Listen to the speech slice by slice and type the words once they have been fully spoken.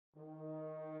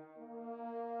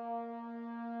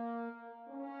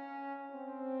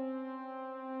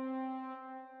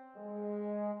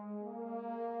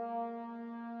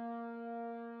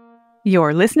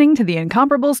You're listening to the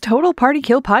Incomparables Total Party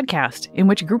Kill podcast, in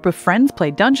which a group of friends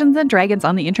play Dungeons & Dragons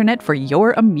on the internet for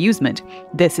your amusement.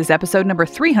 This is episode number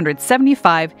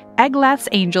 375, Eglath's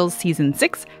Angels Season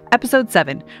 6, Episode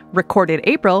 7, recorded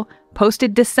April,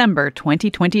 posted December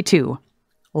 2022.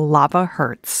 Lava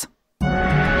Hurts.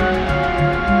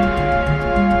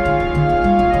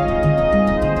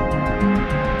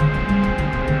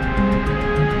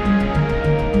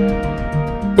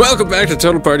 Welcome back to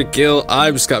Total Party Kill.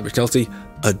 I'm Scott McNulty,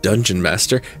 a Dungeon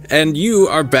Master, and you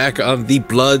are back on the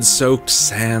blood-soaked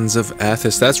sands of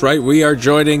Athos. That's right, we are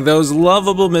joining those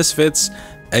lovable misfits,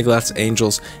 Eglath's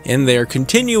Angels, in their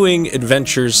continuing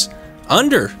adventures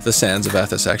under the sands of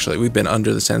Athos, actually. We've been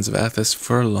under the sands of Athos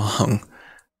for a long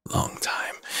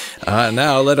time.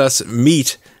 Now let us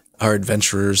meet our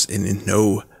adventurers in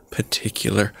no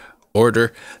particular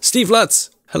order. Steve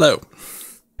Lutz, hello.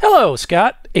 Hello,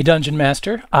 Scott, a Dungeon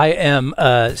Master. I am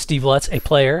Steve Lutz, a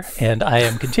player, and I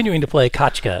am continuing to play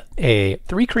Kachka, a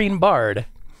three-creen bard.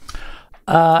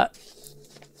 And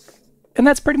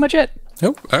that's pretty much it.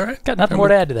 Oh, all right. Got nothing more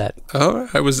to add to that. Oh,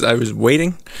 I was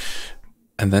waiting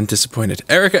and then disappointed.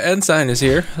 Erica Ensign is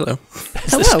here. Hello.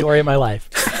 It's the story of my life.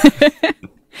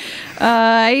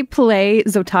 I play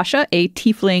Zotasha, a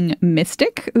tiefling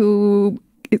mystic who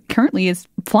currently is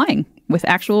flying with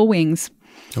actual wings.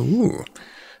 Ooh.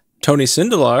 Tony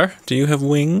Sindelar, do you have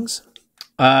wings?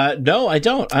 No, I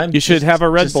don't. You should have a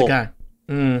Red Bull. Guy.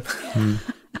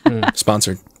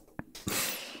 Sponsored.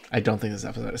 I don't think this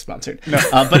episode is sponsored. No.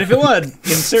 But if it would,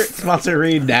 insert sponsor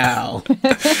read now. You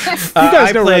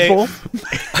guys know Red Bull.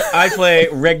 I play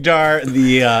Regdar,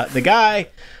 the guy,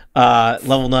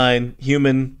 level 9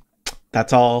 human.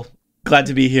 That's all. Glad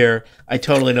to be here. I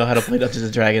totally know how to play Dungeons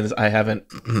and Dragons. I haven't.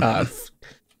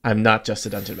 I'm not just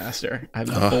a dungeon master. I'm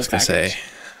the full package.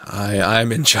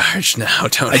 I'm in charge now,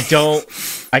 Tony.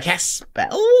 I cast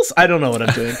spells? I don't know what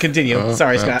I'm doing. Continue.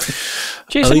 Sorry, Scott.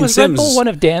 Jason, was Red Bull one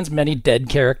of Dan's many dead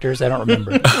characters? I don't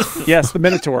remember. Yes, the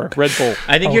Minotaur, Red Bull.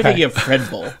 I think you're thinking of Fred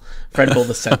Bull. Fred Bull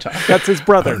the Centaur. That's his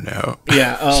brother. Oh, no.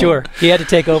 Yeah. Sure. He had to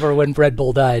take over when Red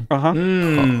Bull died. Hey,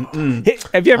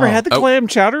 have you ever had the clam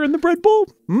chowder in the Bread Bowl?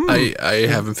 I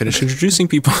haven't finished introducing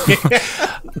people.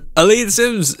 Aline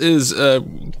Sims is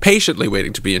patiently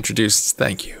waiting to be introduced.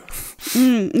 Thank you.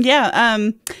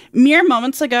 Mere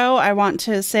moments ago, I want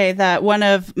to say that one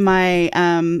of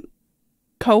my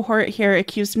cohort here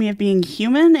accused me of being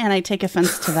human, and I take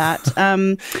offense to that.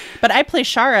 But I play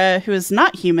Shara, who is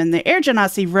not human, the Air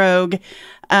Genasi rogue,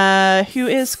 who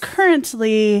is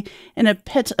currently in a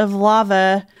pit of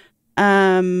lava,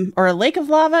 or a lake of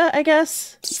lava, I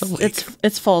guess.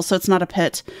 It's full, so it's not a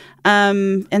pit.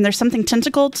 And there's something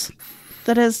tentacled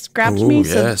that has grabbed me.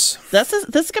 Yes. So this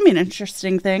is gonna be an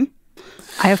interesting thing.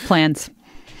 I have plans.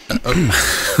 I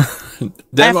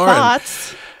have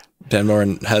thoughts. Dan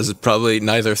Morin has probably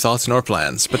neither thoughts nor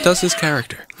plans, but does his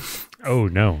character. Oh,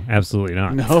 no, absolutely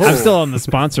not. No. I'm still on the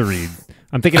sponsor read.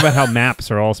 I'm thinking about how maps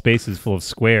are all spaces full of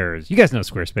squares. You guys know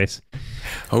Squarespace.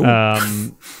 Oh.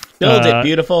 Build it,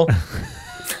 beautiful.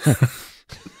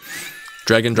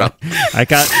 Drag and drop. I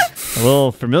got a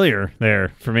little familiar there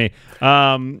for me.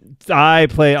 I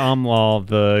play Amlal,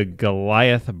 the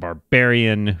Goliath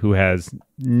barbarian who has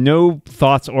no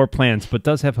thoughts or plans, but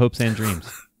does have hopes and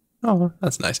dreams. Oh,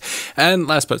 that's nice. And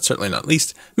last but certainly not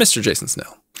least, Mr. Jason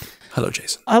Snell. Hello,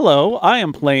 Jason. Hello, I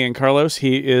am playing Carlos.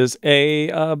 He is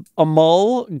a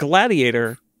Mull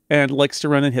gladiator and likes to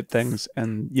run and hit things.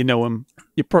 And you know him.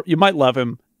 You might love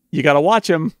him. You got to watch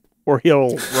him, or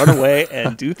he'll run away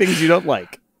and do things you don't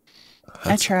like.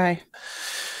 I try.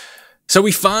 So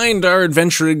we find our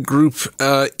adventuring group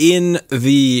in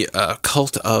the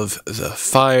cult of the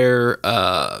fire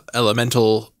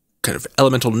elemental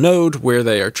node, where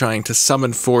they are trying to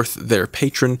summon forth their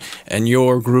patron, and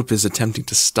your group is attempting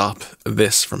to stop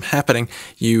this from happening.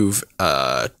 You've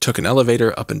took an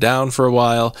elevator up and down for a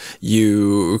while.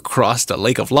 You crossed a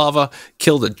lake of lava,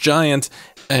 killed a giant,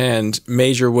 and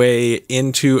made your way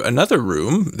into another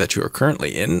room that you are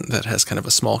currently in that has kind of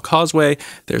a small causeway.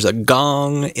 There's a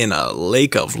gong in a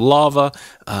lake of lava.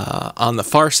 On the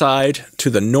far side to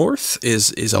the north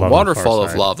is a waterfall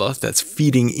of lava that's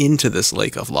feeding into this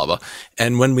lake of lava.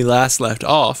 And when we last left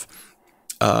off,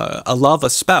 a lava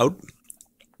spout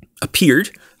appeared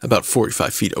about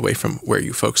 45 feet away from where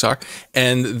you folks are,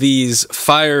 and these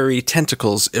fiery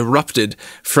tentacles erupted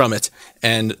from it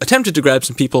and attempted to grab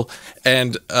some people,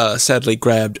 and sadly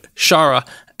grabbed Shara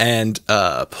and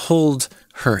pulled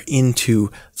her into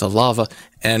the lava,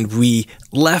 and we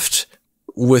left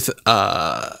with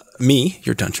me,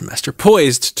 your dungeon master,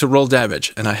 poised to roll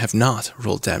damage, and I have not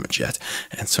rolled damage yet,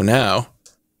 and so now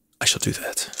I shall do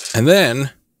that. And then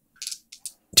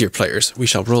dear players, we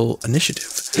shall roll initiative.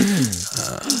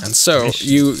 And so,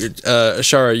 you,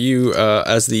 Shara, you,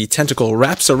 as the tentacle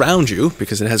wraps around you,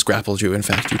 because it has grappled you, in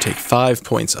fact, you take 5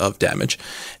 points of damage,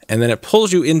 and then it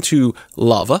pulls you into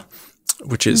lava,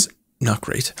 which is not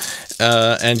great,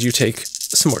 and you take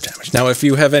some more damage. Now, if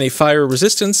you have any fire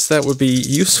resistance, that would be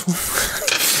useful.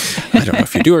 I don't know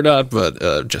if you do or not,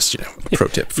 but just, a pro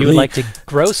tip If for you me. would like to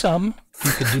grow some,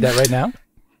 you could do that right now.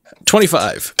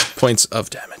 25 points of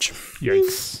damage.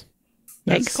 Yikes.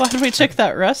 Glad we took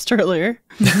that rest earlier.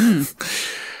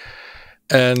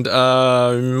 And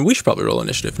we should probably roll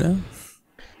initiative now.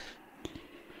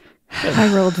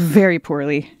 I rolled very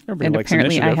poorly. Everybody And likes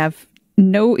apparently I initiative. have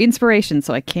no inspiration,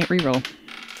 so I can't reroll.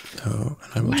 Oh,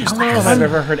 and I will just. I don't know if I've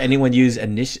ever heard anyone use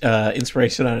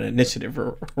inspiration on an initiative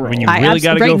roll. When you I really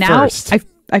got to right go now, first.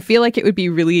 I feel like it would be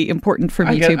really important for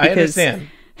me too, I because understand.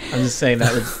 I'm just saying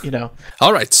that would,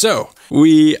 All right, so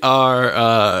we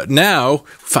are now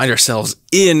find ourselves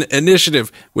in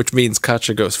initiative, which means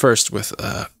Katja goes first with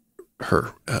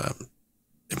her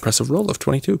impressive roll of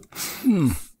 22.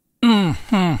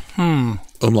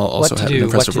 Umlaw also had an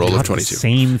impressive roll of Not the 22.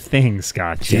 same thing,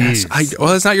 Scott. Yes, Jeez.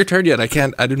 well, it's not your turn yet. I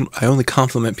only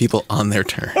compliment people on their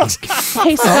turns.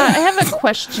 Hey, Scott, I have a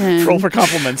question. Roll for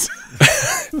compliments.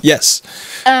 Yes.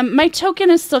 My token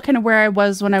is still kind of where I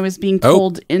was when I was being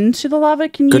pulled into the lava.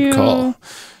 Can Good you call.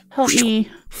 help me?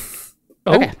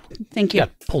 Oh, Okay, thank you.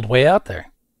 got pulled way out there.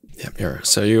 Yep,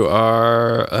 so you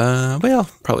are,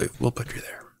 probably we'll put you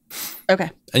there.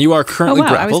 Okay. And you are currently I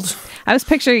grappled. was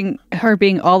picturing her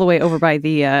being all the way over by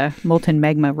the molten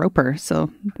magma roper, so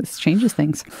this changes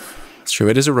things. It's true,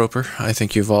 it is a roper. I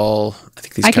think these I can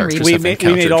read. characters We have made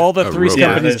encountered all the a Three's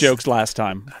roper. Company's Yeah, jokes last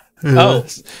time. Oh,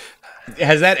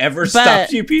 has that ever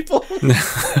stopped you people?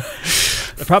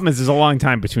 The problem is there's a long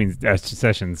time between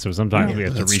sessions, so sometimes we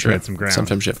have to That's retread true. some ground.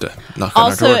 Sometimes you have to knock on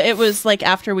Also, our door. it was like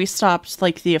after we stopped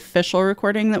like the official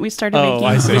recording that we started Oh, making.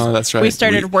 I see. Oh, that's right. We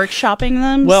started workshopping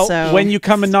them. Well, so. when you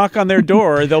come and knock on their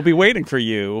door, they'll be waiting for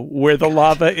you. Where the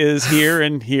lava is here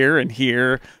and here and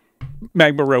here.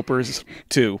 Magma ropers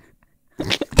too.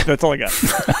 That's all I got.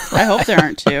 I hope there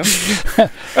aren't two.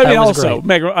 I mean, was also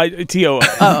great. Magma TO.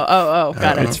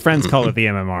 Got it. Its friends call it the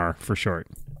MMR for short.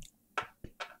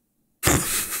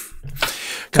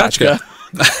 Kachka.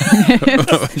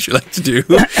 What would you like to do?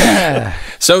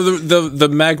 So the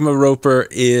magma roper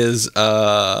is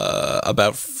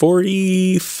about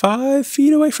 45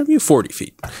 feet away from you. 40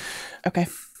 feet. Okay.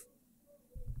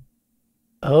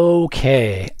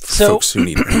 Okay. So Folks who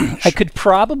need range. I could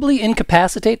probably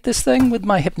incapacitate this thing with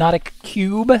my hypnotic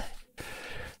cube,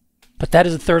 but that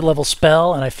is a 3rd level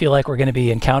spell, and I feel like we're going to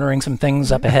be encountering some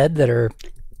things up ahead that are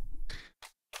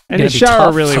And gonna is be shower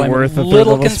tough, really so I'm worth a a third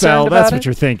little level spell? concerned That's about what it.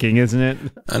 you're thinking, isn't it?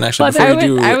 And actually, Well, before I you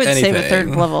do would anything, save a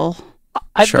 3rd level.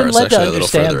 I've Sure, been it's led to actually a little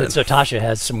understand further that Zotasha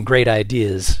has some great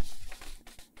ideas.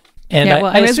 And Yeah,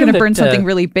 well, I was assume going to burn that, something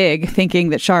really big, thinking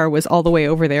that Shara was all the way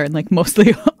over there and like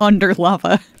mostly under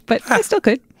lava, but I still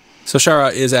could. So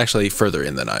Shara is actually further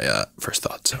in than I first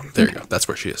thought. So there you go. That's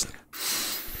where she is.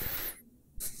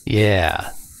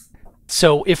 Yeah.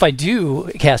 So if I do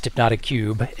cast Hypnotic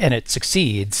Cube and it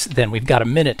succeeds, then we've got a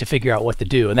minute to figure out what to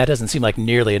do, and that doesn't seem like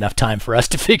nearly enough time for us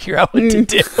to figure out what to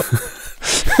do.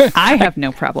 I have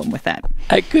no problem with that.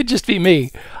 It could just be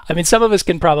me. I mean, some of us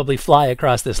can probably fly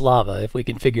across this lava if we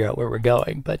can figure out where we're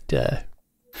going, but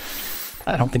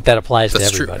I don't think that applies That's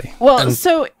to true. everybody. Well,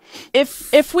 so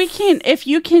if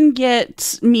you can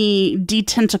get me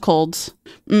detentacled,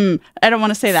 I don't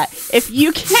want to say that. If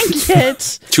you can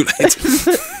get Too late.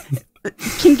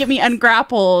 me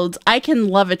ungrappled, I can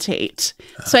levitate,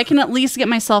 so I can at least get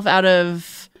myself out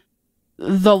of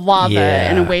the lava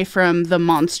and Yeah. away from the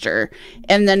monster,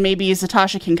 and then maybe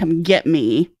Zatasha can come get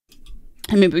me,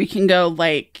 and maybe we can go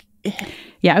like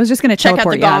Yeah, I was just going to check out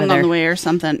teleport the you out gong of on there. the way or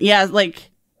something. Yeah,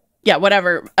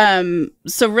 whatever.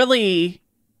 So really,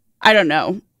 I don't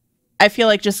know. I feel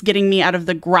like just getting me out of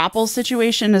the grapple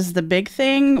situation is the big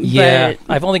thing. Yeah,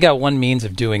 But I've only got one means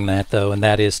of doing that, though, and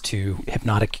that is to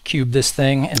Hypnotic Cube this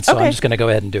thing, and so Okay. I'm just going to go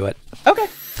ahead and do it. okay.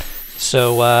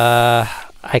 So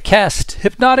I cast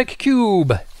Hypnotic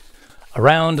Cube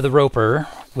around the roper,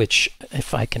 which,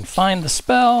 if I can find the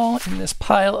spell in this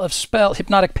pile of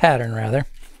Hypnotic Pattern, rather,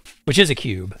 which is a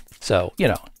cube. So,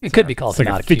 it could be called It's like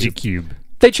a Hypnotic fidget Cube. cube.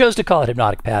 They chose to call it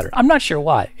Hypnotic Pattern. I'm not sure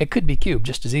why. It could be cube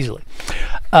just as easily.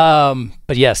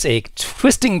 But yes, a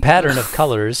twisting pattern of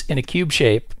colors in a cube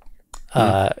shape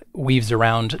weaves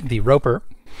around the roper,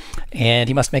 and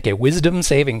he must make a wisdom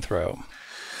saving throw.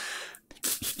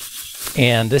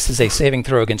 And this is a saving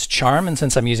throw against charm, and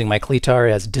since I'm using my Cleatar,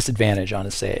 he has disadvantage on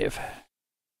his save.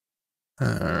 All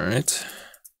right.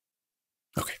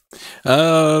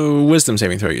 Okay. Wisdom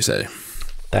saving throw, you say?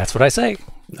 That's what I say.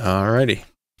 Alrighty.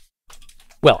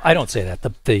 Well, I don't say that.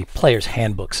 The player's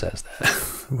handbook says that.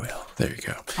 Well, there you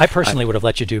go. I personally would have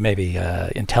let you do maybe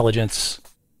intelligence,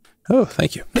 Oh,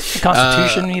 thank you.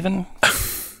 constitution even.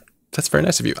 That's very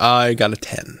nice of you. I got a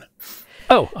 10.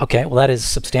 Oh, okay. Well, that is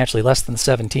substantially less than the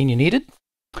 17 you needed.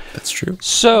 That's true.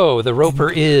 So the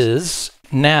roper is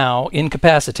now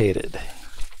incapacitated.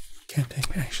 Can't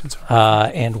take actions.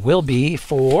 And will be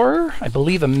for, I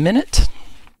believe, a minute.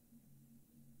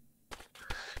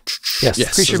 Yes, the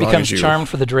creature as long becomes as you- charmed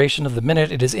for the duration of the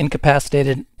minute. It is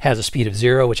incapacitated, has a speed of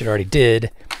 0, which it already did.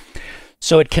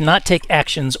 So it cannot take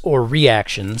actions or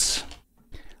reactions.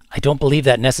 I don't believe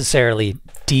that necessarily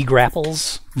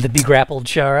degrapples the begrappled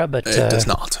Shara, but It does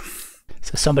not.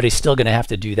 so somebody's still going to have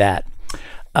to do that.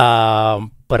 But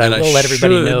I And I will let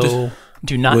everybody should- know,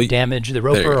 do not Well, damage the there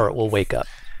roper you go. or it will wake up.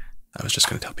 I was just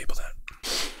going to tell people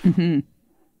that.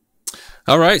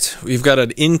 All right. We've got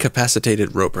an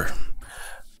incapacitated roper.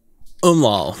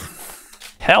 Umlal.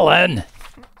 Helen!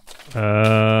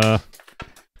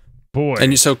 Boy.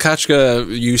 And so Kachka,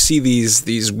 you see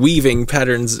these weaving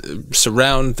patterns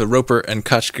surround the roper, and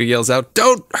Kachka yells out,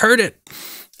 "Don't hurt it!"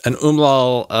 And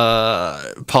Umlal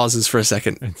pauses for a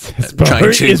second.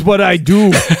 Is what I do.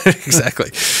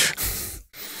 Exactly.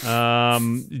 So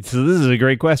this is a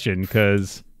great question,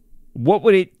 because what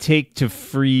would it take to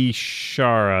free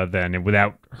Shara then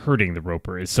without hurting the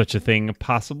roper? Is such a thing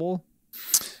possible?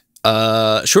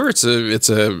 Sure, it's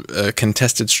a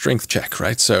contested strength check,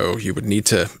 right? So you would need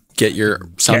to get your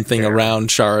something around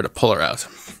Shara to pull her out.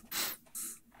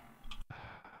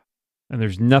 And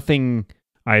there's nothing.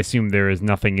 I assume there is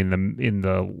nothing in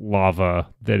the lava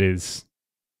that is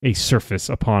a surface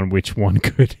upon which one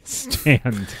could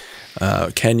stand.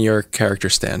 Can your character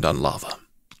stand on lava?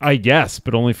 I guess,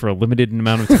 but only for a limited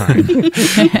amount of time.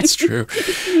 That's true.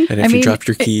 And if you drop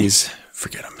your keys,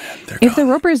 forget them, man. They're If the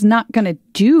gone. roper's not going to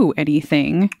do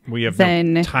anything, We have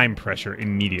then no time pressure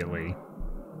immediately.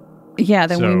 yeah,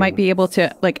 then we So- might be able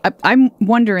to, like, I'm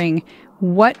wondering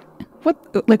what,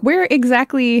 like, where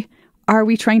exactly are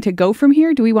we trying to go from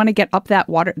here? Do we want to get up that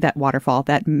waterfall,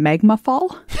 that magma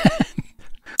fall?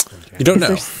 You don't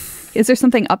know. Is there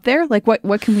something up there? Like,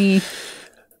 what can we?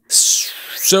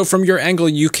 So from your angle,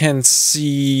 you can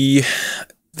see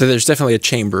that there's definitely a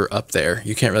chamber up there.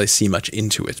 You can't really see much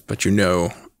into it, but you know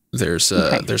there's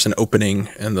an opening,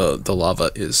 and the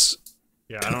lava is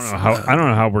Yeah, I don't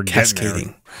know how we're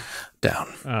cascading down.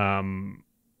 getting there.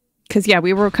 Because yeah,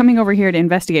 we were coming over here to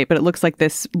investigate, but it looks like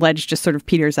this ledge just sort of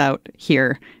peters out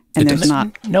here, and there's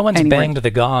not No one's anywhere banged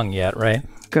the gong yet, right?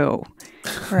 to go.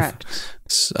 Correct.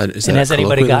 Is And that has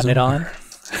anybody gotten it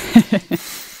colloquialism? on?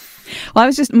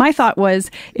 Well, my thought was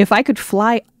if I could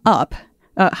fly up.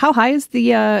 How high is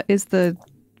the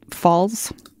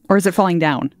falls, or is it falling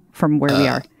down from where we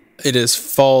are? It is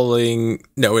falling.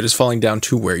 No, it is falling down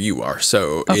to where you are.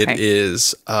 So it Okay.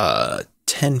 is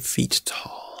 10 feet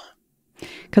tall.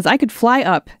 Because I could fly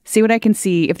up, see what I can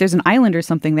see. If there's an island or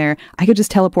something there, I could just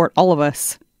teleport all of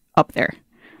us up there.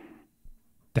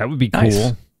 That would be cool.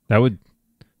 Nice. That would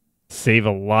save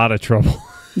a lot of trouble.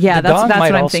 Yeah, The that's gong what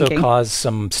might I'm also thinking. cause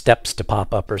some steps to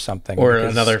pop up or something. Or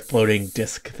because- another floating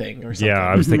disc thing or something. Yeah,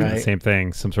 I was thinking the right? same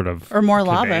thing. Some sort of Or more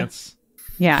lava. conveyance.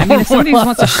 Yeah, I mean, if somebody just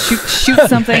wants to shoot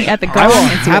something at the I gong will and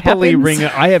see what happily happens. ring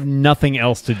it. I have nothing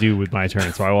else to do with my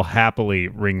turn, so I will happily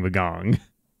ring the gong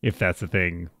if that's the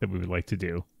thing that we would like to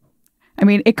do. I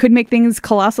mean, it could make things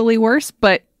colossally worse,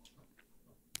 but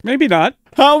Maybe not.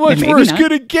 How much maybe worse not.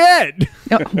 could it get?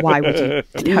 why would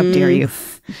you? How dare you?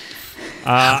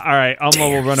 All right, Alma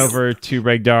will run over to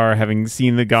Regdar, having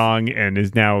seen the gong, and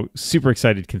is now super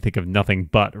excited, can think of nothing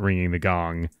but ringing the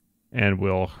gong, and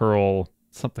will hurl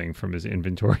something from his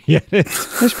inventory at it.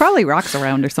 There's probably rocks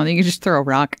around or something. You can just throw a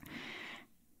rock.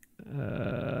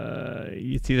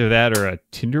 It's either that or a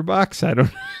tinderbox. I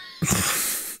don't know.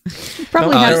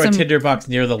 Probably Throw have a some tinderbox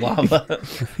near the lava.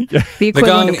 the The equivalent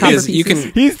gong of copper is you pieces.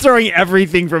 can He's throwing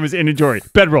everything from his inventory.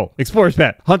 Bedroll, explorer's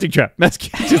pet, hunting trap, mess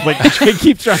kit. Just like he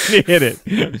keeps trying to hit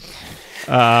it.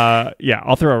 Yeah,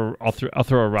 I'll throw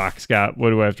a rock, Scott.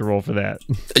 What do I have to roll for that?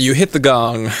 you hit the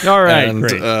gong. All right, and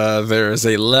great. there is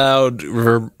a loud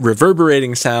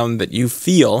reverberating sound that you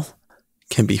feel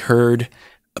can be heard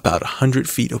about 100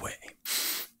 feet away,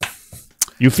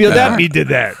 You feel that? Me did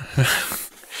that.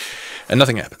 and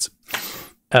nothing happens.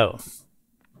 Oh,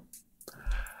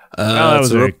 That was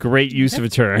so a great use of a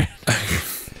turn.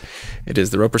 it is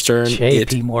the roper's turn. It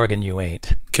J.P. Morgan, you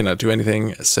ain't. cannot do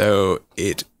anything, so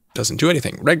it doesn't do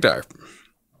anything. Regdar.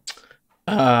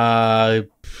 I'm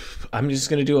just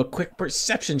going to do a quick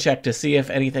perception check to see if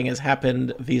anything has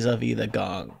happened vis-a-vis the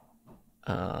gong.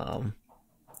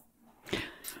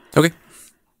 Okay.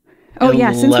 Oh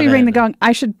yeah, since we 11. rang the gong,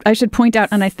 I should point out,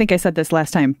 and I think I said this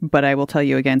last time, but I will tell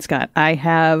you again, Scott. I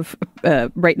have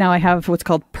right now I have what's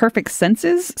called perfect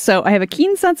senses. So I have a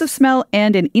keen sense of smell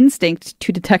and an instinct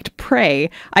to detect prey.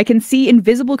 I can see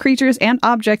invisible creatures and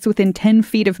objects within 10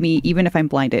 feet of me, even if I'm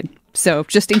blinded. So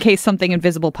just in case something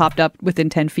invisible popped up within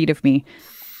 10 feet of me,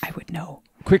 I would know.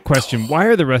 Quick question. Why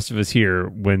are the rest of us here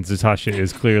when Zatasha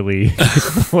is clearly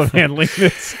capable of handling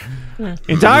this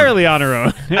entirely on her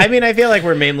own? I mean, I feel like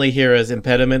we're mainly here as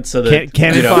impediments, so that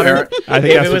Cannon fodder? I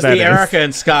think if that's it was what that the is. Erica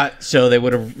and Scott show, they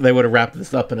would have wrapped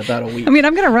this up in about a week. I mean,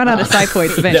 I'm going to run out of side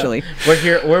points eventually. No, we're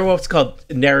here. We're what's called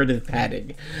narrative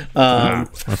padding.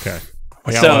 Okay.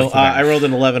 So I rolled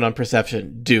an 11 on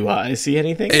perception. Do I see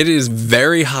anything? It is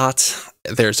very hot.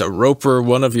 There's a roper.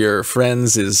 One of your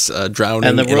friends is drowning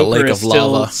And the in a lake roper of is still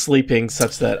lava. sleeping,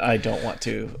 such that I don't want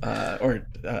to, or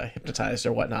hypnotized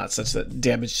or whatnot, such that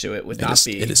damage to it would not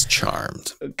be. It is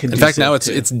charmed. In conducive fact, now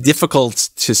to- it's difficult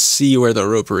to see where the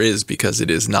roper is because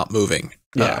it is not moving.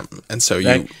 Yeah. And so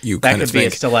that, you that kind of could be a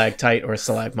think stalactite or a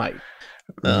stalagmite.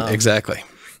 exactly.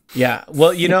 Yeah,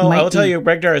 well, you know, might I will tell be. you,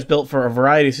 Regdar is built for a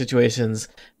variety of situations.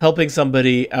 Helping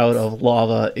somebody out of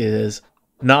lava is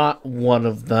not one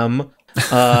of them.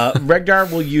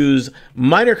 Regdar will use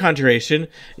minor conjuration.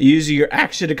 Use your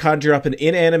action to conjure up an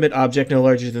inanimate object no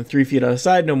larger than 3 feet on a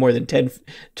side, no more than 10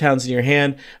 pounds in your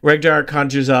hand. Regdar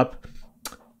conjures up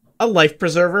a life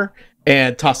preserver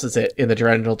and tosses it in the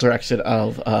general direction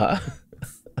of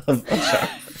Shar.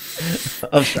 Is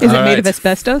it made Alright. of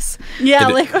asbestos? Yeah,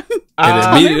 It- like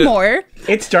immediate- more.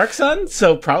 It's Dark Sun,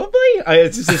 so probably I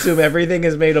just assume everything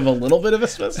is made of a little bit of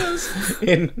asbestos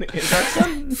in Dark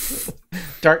Sun.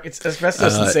 It's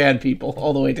asbestos and sand, people,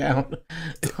 all the way down.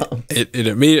 It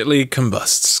immediately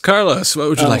combusts. Carlos, what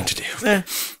would you like to do?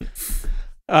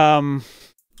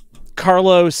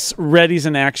 Carlos readies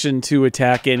an action to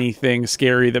attack anything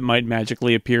scary that might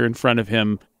magically appear in front of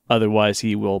him. Otherwise,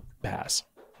 he will pass.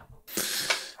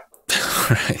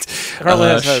 Right.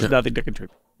 Carlos has nothing to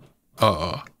contribute.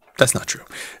 Oh, that's not true.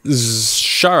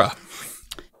 Shara,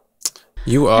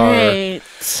 you are Right.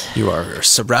 you are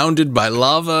surrounded by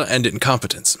lava and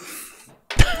incompetence.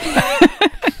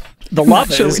 The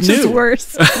lava Sure, is which is new. worse.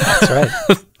 That's right.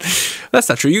 That's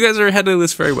not true. You guys are handling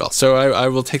this very well, so I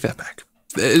will take that back.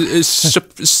 It's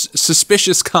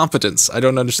suspicious competence. I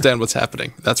don't understand what's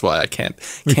happening. That's why I can't.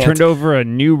 We turned over a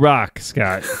new rock,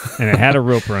 Scott, and it had a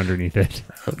roper underneath it.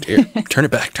 Oh dear. Turn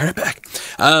it back. Turn it back.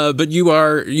 But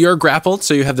you're grappled,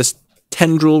 so you have this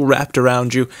tendril wrapped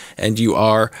around you, and you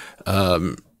are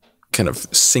kind of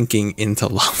sinking into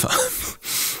lava.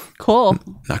 Cool.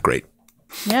 Not great.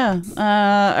 Yeah.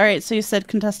 All right. So you said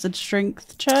contested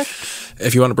strength check.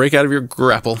 If you want to break out of your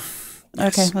grapple,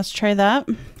 Okay, let's try that.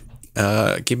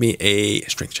 give me a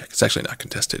strength check. It's actually not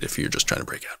contested if you're just trying to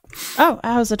break out. Oh,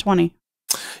 I was a 20.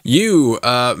 You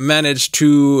managed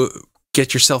to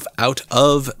get yourself out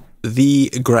of the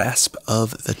grasp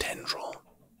of the tendril.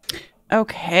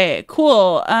 Okay,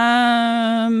 cool.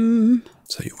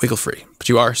 So you wiggle free, but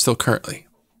you are still currently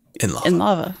in lava. In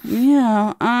lava.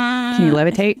 Yeah. Can you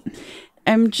levitate?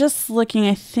 I'm just looking.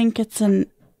 I think it's an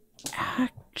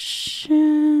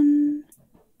action.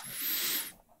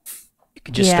 You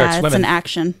could just yeah, start it's swimming. an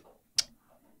action.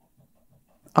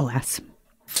 Alas.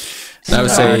 And I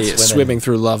would say Start swimming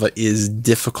through lava is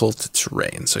difficult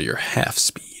terrain, so you're half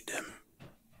speed.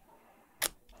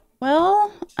 Well,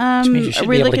 Which means you should are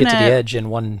we be able to looking get to the at edge in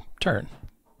one turn,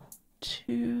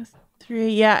 2, 3?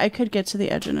 Yeah, I could get to the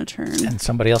edge in a turn. and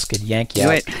somebody else could yank you Do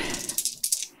out.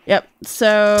 it. Yep.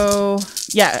 So,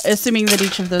 yeah, assuming that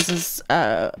each of those is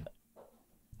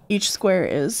each square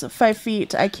is 5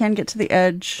 feet, I can get to the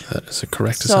edge. That is a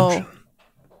correct So,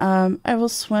 assumption. I will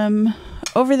swim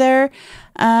over there,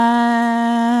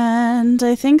 and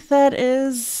I think that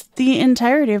is the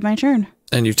entirety of my turn.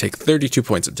 And you take 32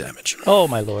 points of damage. Oh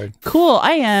my lord! Cool.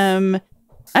 I am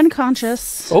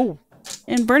unconscious Oh,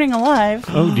 and burning alive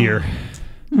Oh, dear.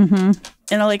 in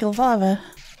a lake of lava.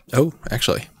 Oh,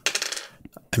 actually,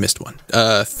 I missed one.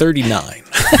 39.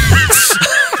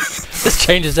 this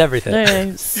changes everything.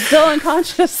 I'm still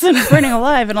unconscious and burning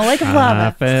alive in a lake of I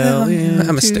lava. fell into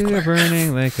I'm a stickler. a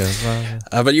burning lake of lava.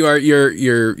 But you are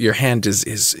your hand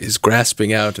is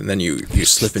grasping out, and then you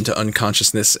slip into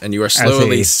unconsciousness, and you are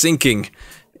slowly a- sinking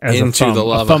As into the a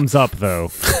lava. thumbs up,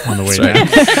 though, on the way down.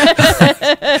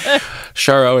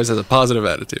 Shara always has a positive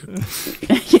attitude.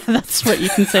 Yeah, that's what you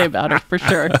can say about it for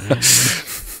sure.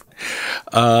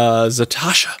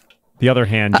 Zatasha, The other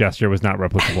hand gesture was not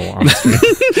replicable on the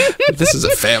screen. this is a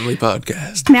family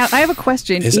podcast. Now, I have a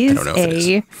question. Is it? I don't know if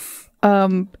it a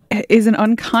is an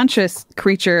unconscious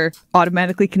creature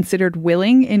automatically considered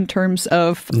willing in terms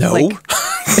of No. like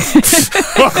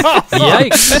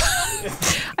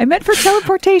Yikes! I meant for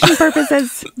teleportation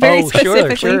purposes very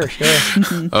specifically.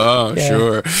 Sure. Oh, Yeah.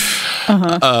 sure.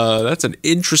 That's an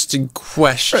interesting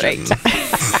question.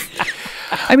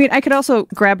 I mean, I could also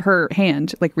grab her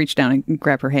hand, like reach down and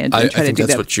grab her hand and I try think to do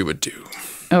that's that. what you would do.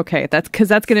 Okay, that's because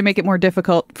that's going to make it more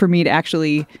difficult for me to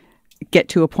actually get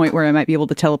to a point where I might be able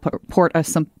to teleport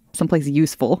us someplace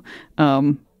useful.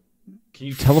 Can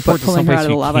you teleport to pulling her someplace out of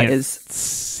the you lava can't is-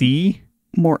 see?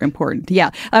 More important.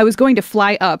 Yeah, I was going to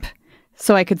fly up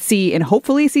so I could see and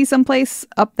hopefully see someplace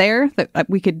up there that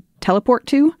we could teleport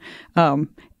to.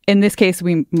 In this case,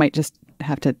 we might just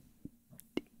have to.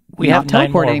 We not have 9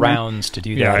 teleport more anymore. rounds to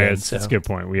do Yeah, that. in, that's a so good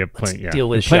point. We have plenty. Yeah, deal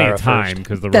with there's plenty Shara of time first.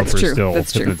 because the That's roper's true, still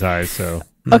that's true. hypnotized. So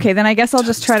Okay, then I guess I'll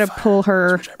just try to pull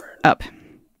her up.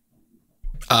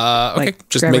 Okay, Like,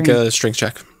 just grab make her a strength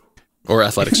check or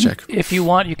athletics check. If you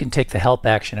want, you can take the help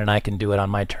action, and I can do it on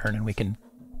my turn, and we can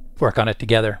work on it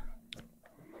together.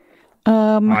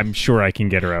 I'm sure I can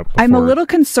get her up. I'm a before- little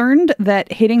concerned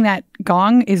that hitting that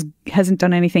gong hasn't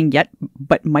done anything yet,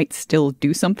 but might still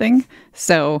do something.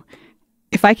 So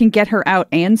if I can get her out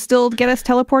and still get us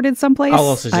teleported someplace, I'll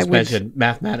also I just would- mention,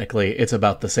 mathematically, it's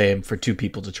about the same for 2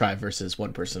 people to try versus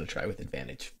 1 person to try with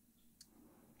advantage.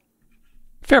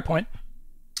 Fair point. Oh,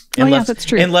 yeah, Unless, that's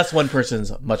true. Unless one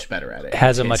person's much better at it.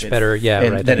 Has a In much case better, yeah,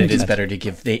 and right. then that it makes is sense. better to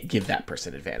give that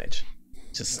person advantage.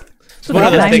 Just So one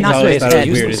of those I'm things not I always good thought at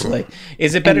was weird. useful. Is like,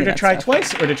 is it better any of to that try stuff.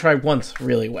 twice or to try once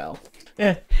really well?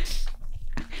 Yeah.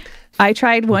 I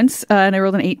tried once and I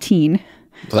rolled an 18. Well,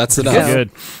 that's enough. So-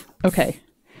 Good. Okay.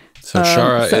 So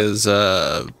Shara so- is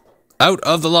out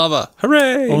of the lava.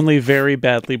 Hooray! Only very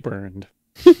badly burned.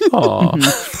 Aw.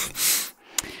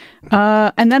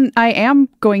 And then I am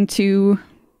going to,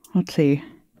 let's see.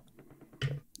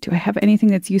 Do I have anything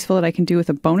that's useful that I can do with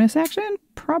a bonus action?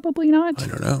 Probably not. I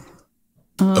don't know.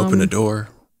 Open a door.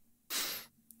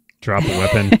 Drop a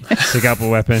weapon. Pick up a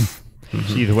weapon. Sheath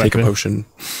a Take a weapon. potion.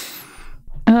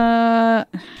 Uh,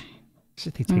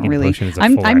 Should think not taking a really. potion is a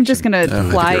I'm full just action. gonna I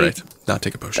think fly. you're right. Not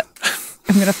take a potion.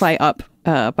 I'm gonna fly up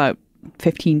about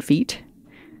 15 feet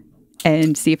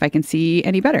and see if I can see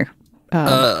any better.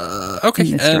 Okay,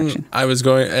 in this and direction. I was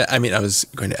going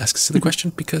to ask a silly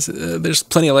question because there's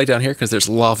plenty of light down here because there's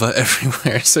lava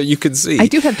everywhere, so you can see. I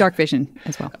do have dark vision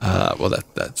as well. Well,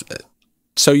 that's it.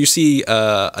 So you see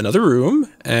another room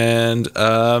and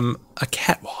a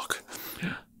catwalk.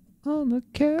 On the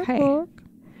catwalk. Okay. All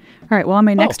right. Well, on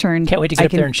my next turn, Can't wait to I get up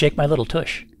can- there and shake my little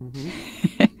tush.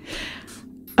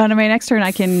 On my next turn,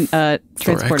 I can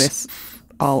transport Thorax. us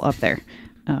all up there.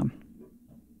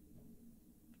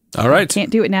 All right. Can't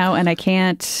do it now, and I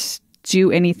can't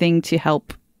do anything to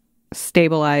help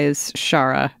stabilize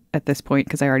Shara at this point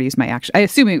because I already used my action. I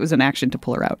assume it was an action to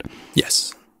pull her out.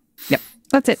 Yes. Yep,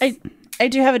 that's it. I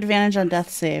do have advantage on death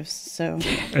saves, so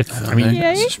I mean,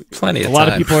 There's plenty a of lot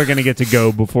time. of people are going to get to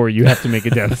go before you have to make a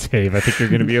death save. I think you're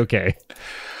going to be okay.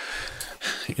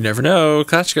 You never know,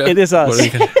 Kachka. It is us. What are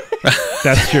you gonna-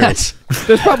 That's true.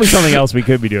 There's probably something else we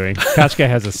could be doing. Kachka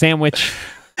has a sandwich.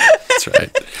 That's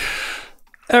right.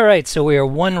 All right, so we are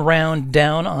 1 round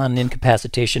down on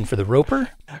incapacitation for the roper.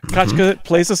 Kachka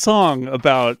plays a song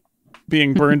about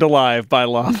being burned alive by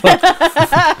lava.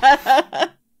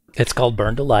 It's called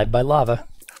Burned Alive by Lava.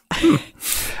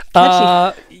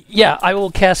 Yeah, I will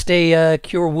cast a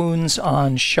Cure Wounds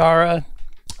on Shara,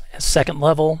 2nd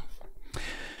level,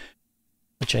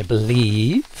 which I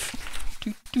believe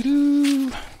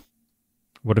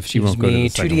What if she gives won't go to me the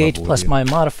second 2d8 level plus with you? my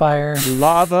modifier.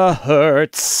 Lava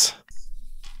hurts.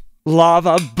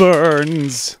 Lava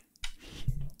burns.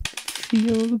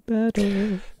 Feel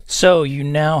better. So you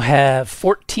now have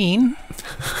 14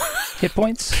 hit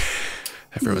points.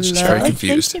 Everyone's just very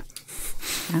confused.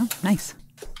 Oh, nice.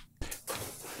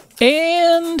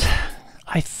 And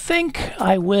I think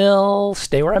I will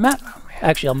stay where I'm at.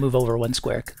 Actually, I'll move over 1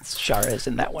 square because Shara is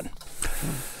in that one.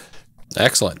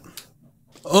 Excellent.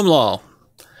 Umlal.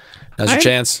 Now's your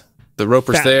chance. The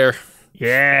roper's there.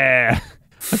 Yeah.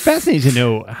 I'm fascinated to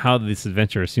know how this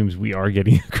adventure assumes we are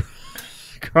getting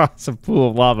across a pool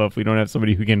of lava if we don't have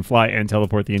somebody who can fly and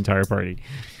teleport the entire party.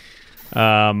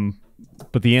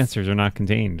 But the answers are not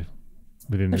contained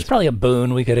within There's this. probably a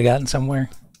boon we could have gotten somewhere.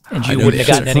 And you know wouldn't have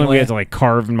the gotten answer. Something we anywhere. had to like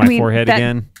carve in my I mean, forehead that-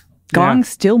 again. Gong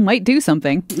still might do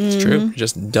something. It's true.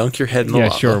 Just dunk your head in the Yeah,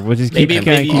 lava. sure. We'll just keep Maybe you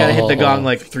gotta hit the Oh. gong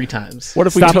like 3 times. What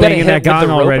if we Stop took, banging hit that with the gong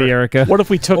already, roper. Erica. What if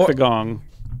we took Or- the gong?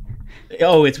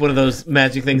 Oh, it's one of those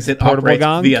magic things that Portable operates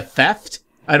gong? via theft.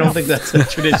 I don't think that's a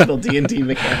traditional D&D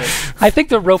mechanic. I think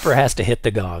the roper has to hit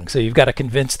the gong, so you've got to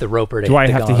convince the roper to Do hit I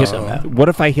the have gong to hit? somehow. What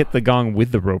if I hit the gong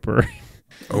with the roper?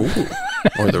 Oh,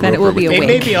 or the Then it roper will be with a It the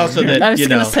may wink. be also that, I was going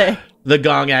to say. the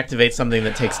gong activates something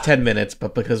that takes 10 minutes,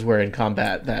 but because we're in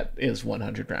combat, that is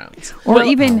 100 rounds. Or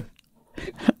even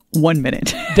 1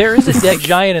 minute. There is a dead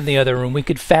giant in the other room. We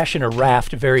could fashion a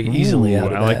raft very easily out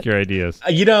of I that. like your ideas.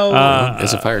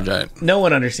 It's a fire giant. No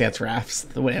one understands rafts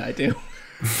the way I do.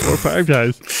 4 or 5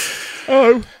 guys.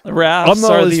 Oh, Rafts Amlal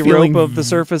are is the feeling- rope of the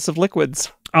surface of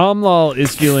liquids. Amlal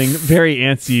is feeling very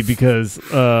antsy because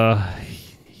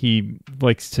he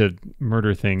likes to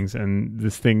murder things, and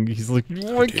this thing, he's like,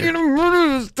 I can't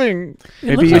murder this thing.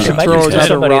 Maybe you like should it might throw be another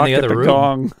somebody in rock the at other the room.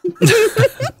 gong.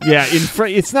 Yeah,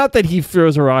 it's not that he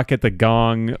throws a rock at the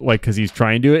gong like because he's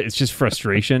trying to. It's just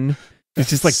frustration. It's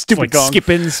just like Stupid gong.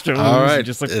 skipping stones. All right, and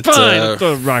just like it's, fine, I'll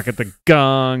throw a rock at the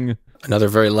gong. Another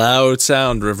very loud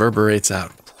sound reverberates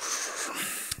out.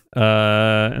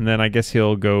 And then I guess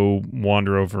he'll go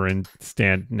wander over and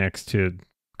stand next to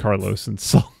Carlos and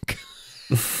sulk.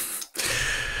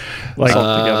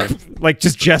 like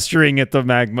just gesturing at the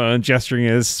magma and gesturing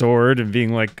at his sword and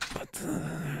being like,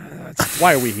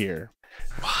 Why are we here?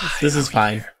 This is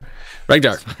fine.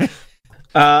 Regdar.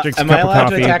 Drinks a Am cup I of allowed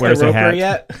coffee, to attack the wears a roper hat.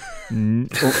 yet?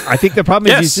 I think the problem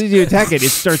is Yes. as soon as you attack it, it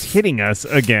starts hitting us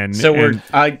again. So and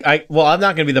I'm not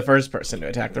going to be the first person to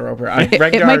attack the roper.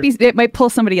 It might pull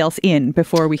somebody else in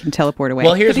before we can teleport away.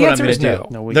 Well, here's But the what I'm answer going is to do. no.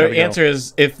 No, we The gotta go. answer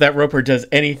is if that roper does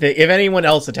anything, if anyone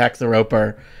else attacks the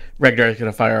roper, Regdar is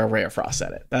going to fire a ray of frost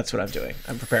at it. That's what I'm doing.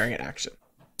 I'm preparing an action.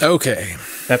 Okay.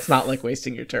 That's not like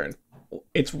wasting your turn.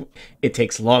 It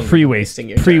takes longer. than pre-wasting.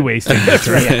 your turn. Pre-wasting.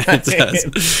 It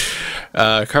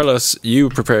does. Carlos, you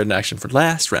prepared an action for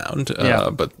last round, Yeah.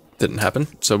 but didn't happen.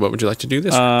 So what would you like to do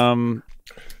this?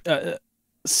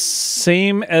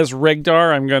 Same as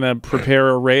Regdar, I'm going to prepare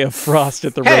a ray of frost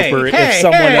at the Hey, roper hey, if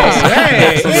someone hey, else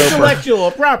hey, hits the roper.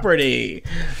 intellectual property.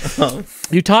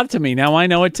 You taught it to me. Now I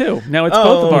know it too. Now it's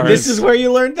both of ours. This is where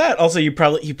you learned that. Also, you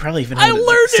probably even. I had learned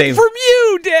the same, it from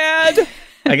you, Dad.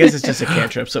 I guess it's just a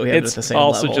cantrip, so we had it at It's the same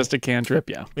also level. just a cantrip.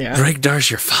 Yeah, yeah.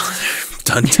 Regdar's your father.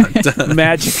 Dun dun dun.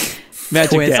 magic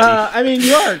Twist. daddy. I mean,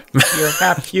 you're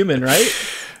half human, right?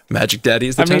 Magic Daddy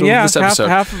is the I mean, title yeah, of this episode.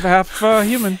 half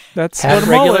human. That's Half what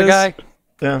a mole regular is. guy.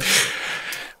 Yeah.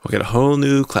 We'll get a whole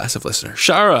new class of listener.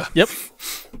 Shara, Yep.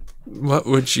 what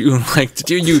would you like to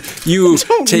do? You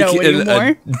take know in a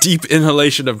anymore. deep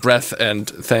inhalation of breath and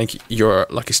thank your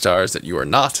lucky stars that you are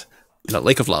not in a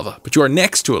lake of lava, but you are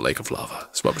next to a lake of lava.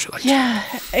 So what would you like to do? Yeah,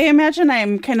 I imagine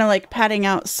I'm kind of like patting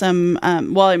out some,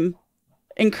 while I'm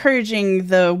encouraging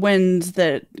the wind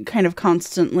that kind of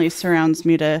constantly surrounds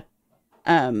me to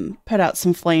put out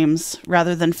some flames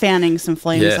rather than fanning some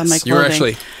flames on my Yes, clothing. you're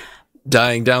actually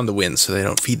dying down the wind so they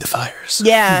don't feed the fires.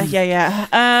 Yeah.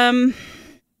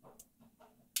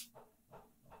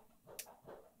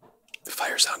 The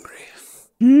fire's hungry.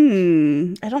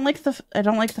 I don't like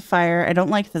the fire. I don't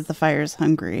like that the fire is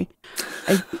hungry.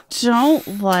 I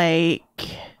don't like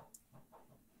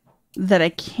that I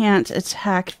can't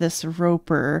attack this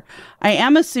roper. I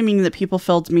am assuming that people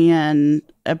filled me in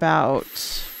about.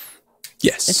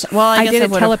 Yes. Well, I guess did I it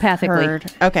would've telepathically.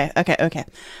 heard. Okay.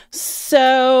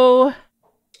 So,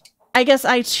 I guess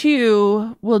I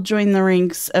too will join the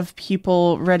ranks of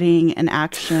people readying an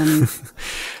action.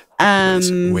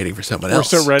 Just waiting for someone We're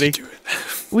else. so ready. To do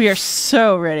it. We are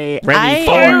so ready. Ready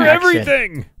for Fire action.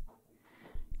 everything.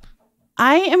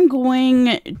 I am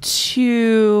going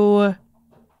to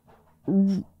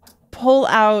pull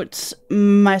out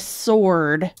my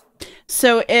sword.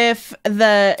 So if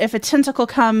a tentacle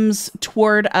comes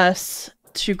toward us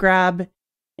to grab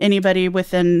anybody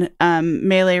within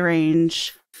melee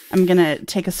range, I'm gonna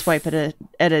take a swipe at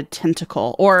a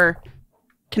tentacle. Or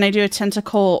can I do a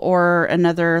tentacle or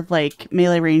another like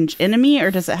melee range enemy, or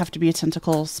does it have to be a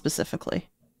tentacle specifically?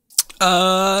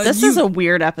 This is a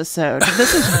weird episode.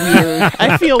 This is weird.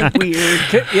 I feel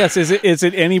weird. Yes. Is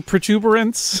it any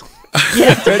protuberance?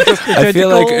 Yeah. I feel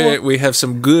like we have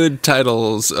some good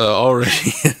titles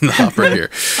already in the hopper here.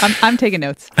 I'm taking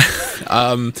notes.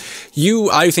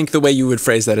 I think the way you would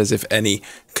phrase that is if any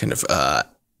kind of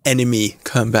enemy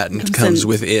combatant comes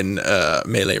within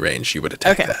melee range, you would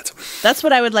attack Okay. that. That's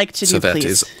what I would like to do, So that please.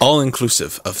 is all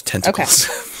inclusive of tentacles.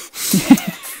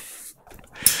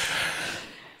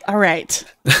 All right.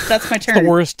 That's my The turn.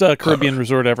 worst Caribbean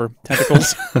resort ever.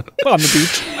 Tentacles on the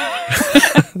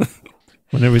beach.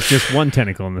 When there was just one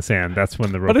tentacle in the sand, that's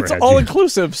when the roper But it's had all you.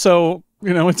 inclusive, so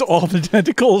it's all the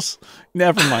tentacles.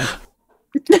 Never mind.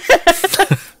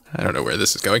 I don't know where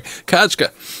this is going.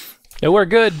 Kachka. No, we're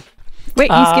good.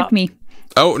 Wait, you skipped me.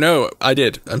 Oh, no, I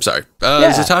did. I'm sorry.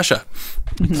 Yeah. Zatasha.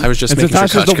 I was just And making sure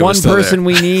Zatasha's Kachka the one was still person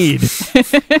we need.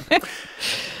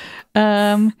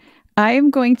 I am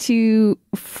going to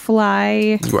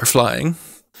fly. there. You are flying.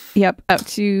 Yep, up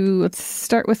to. Let's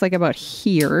start with like about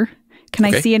here. Can I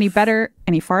Okay. see any better,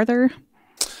 any farther?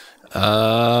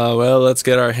 Well, let's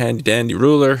get our handy dandy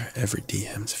ruler. Every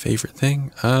DM's favorite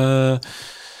thing. Well,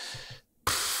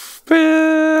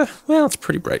 it's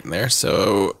pretty bright in there,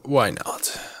 so why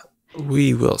not?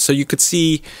 We will. So you could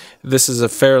see this is a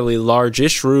fairly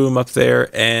large-ish room up there,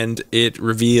 and it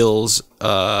reveals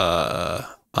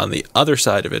on the other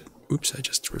side of it. Oops, I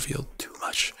just revealed too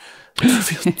much. I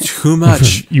revealed too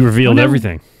much. You revealed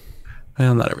everything.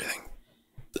 Well, not everything.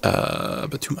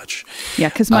 But too much. Yeah,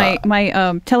 because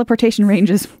my teleportation range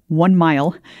is 1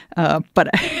 mile, but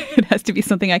it has to be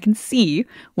something I can see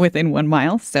within 1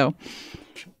 mile. So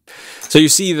So you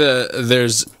see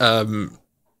there's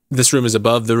this room is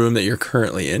above the room that you're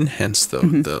currently in, hence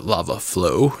the lava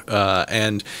flow.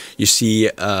 And you see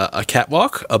a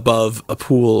catwalk above a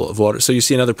pool of water. So you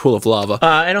see another pool of lava.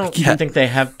 I don't even think they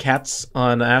have cats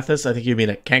on Athos. I think you mean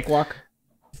a cankwalk.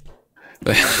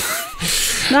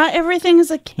 Not everything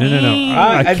is a king. No.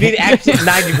 I mean, actually,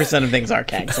 90% of things are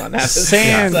kanks on Athos.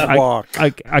 Sandwalk.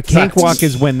 A cankwalk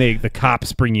is when the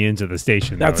cops bring you into the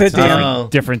station. Though. That's It's it, a Dan.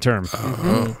 different term.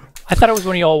 I thought it was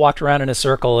when you all walked around in a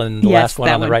circle and the Yes, last one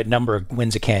that on the one. right number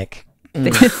wins a kank.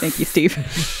 Thank you, Steve.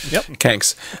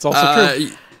 Kanks. It's also true.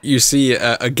 You see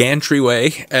a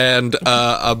gantry-way, and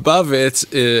above it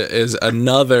is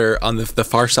another, on the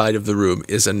far side of the room,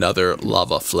 is another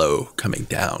lava flow coming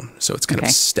down. So it's kind of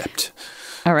Okay. stepped.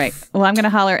 All right. Well, I'm going to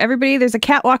holler, everybody, there's a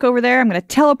catwalk over there. I'm going to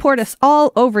teleport us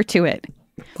all over to it.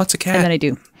 What's a cat? And then I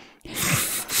do.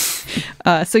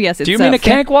 So yes, it's Do you mean a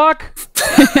kank walk?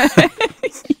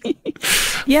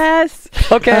 Yes.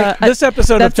 Okay. This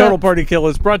episode of that's Total Party Kill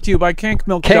is brought to you by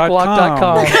cankmilk.com.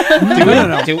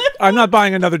 Kankwalk.com. No. I'm not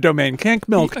buying another domain.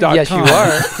 Cankmilk.com. Yes, you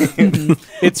are.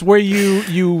 It's where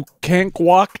you cank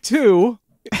walk to.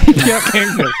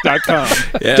 Cankmilk.com.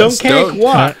 Yes, Don't cank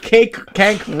walk, cank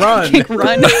run.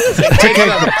 Run.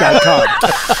 Cankmilk.com.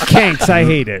 Kanks, I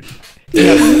hate it.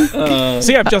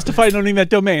 See, I've justified owning that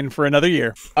domain for another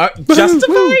year.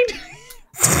 Justified?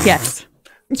 Yes.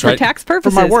 That's For right. tax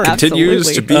purposes. my work. Continues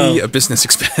to absolutely. be a business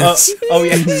expense.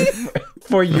 Yes.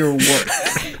 For your work.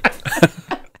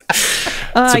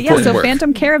 Yeah, important so work.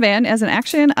 Phantom Caravan, as an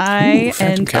action, I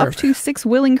Phantom and Caravan. up to 6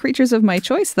 willing creatures of my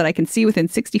choice that I can see within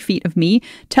 60 feet of me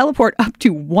teleport up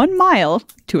to 1 mile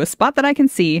to a spot that I can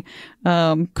see.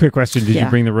 Quick question: Did Yeah. you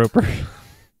bring the roper?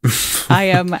 I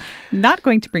am not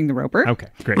going to bring the roper Okay,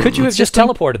 great. Could you have just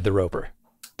teleported the roper?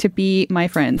 to be my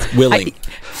friends. Willing.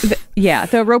 Yeah,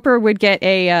 the roper would get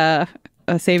a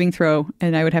saving throw,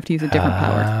 and I would have to use a different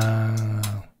power.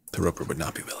 The roper would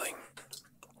not be willing.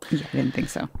 Yeah, I didn't think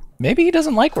so. Maybe he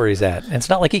doesn't like where he's at. It's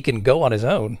not like he can go on his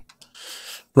own.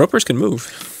 Ropers can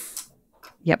move.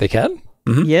 They can?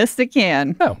 Yes, they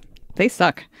can. Oh. They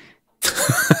suck.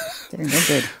 They're no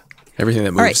good. Everything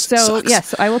that moves All right, so sucks. yes,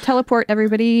 so I will teleport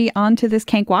everybody onto this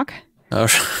cankwalk. All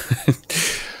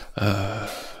right.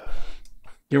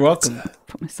 You're welcome.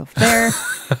 Put myself there.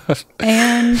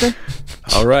 And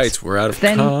All right, we're out of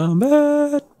Then-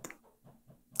 combat.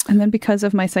 then because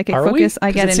of my psychic Are focus, we?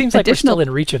 I 'Cause get it an seems like we're additional. still in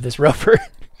reach of this roper.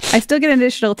 I still get an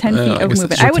additional 10 feet I of guess movement.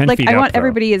 that's I true. would 10 like. feet I up, want though.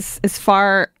 everybody as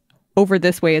far over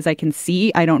this way as I can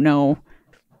see. I don't know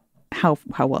how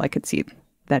well I could see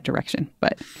that direction,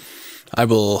 but I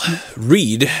will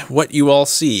read what you all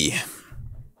see.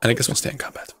 And I guess we'll stay in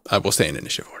combat. We'll stay in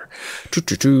initiative order.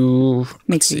 Let's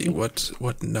Makes see. easy.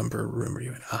 What number room are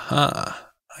you in? Aha.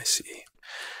 I see.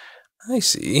 Do you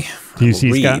I will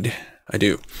see, Scott? read. I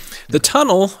do. The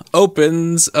tunnel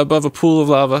opens above a pool of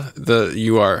lava.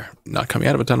 You are not coming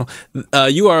out of a tunnel.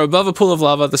 You are above a pool of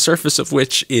lava, the surface of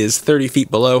which is 30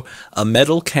 feet below. A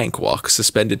metal cankwalk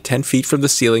suspended 10 feet from the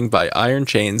ceiling by iron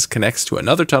chains connects to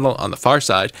another tunnel on the far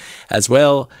side, as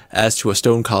well as to a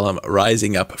stone column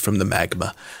rising up from the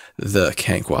magma. The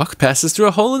cankwalk passes through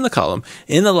a hole in the column.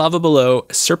 In the lava below,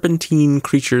 serpentine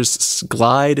creatures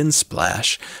glide and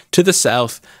splash. To the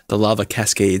south, the lava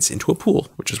cascades into a pool,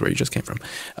 which is where you just came from,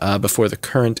 before the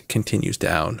current continues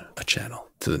down a channel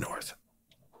to the north.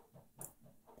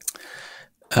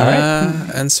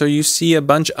 And so you see a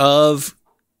bunch of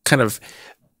kind of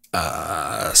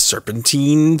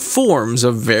serpentine forms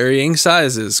of varying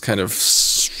sizes kind of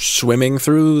swimming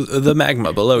through the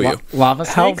magma below you. Lava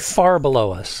How snakes? far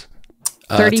below us?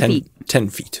 30 feet. 10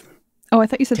 feet. Oh, I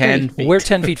thought you said 10 30. feet. We're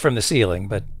 10 feet from the ceiling,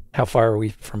 but how far are we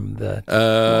from the...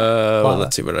 Well,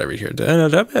 let's see what I read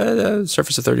here.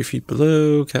 Surface of 30 feet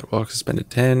below. Catwalk suspended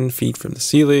 10 feet from the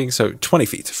ceiling. So 20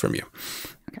 feet from you.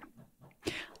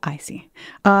 I see.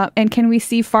 And can we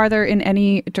see farther in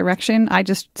any direction? I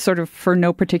just sort of, for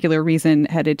no particular reason,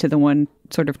 headed to the one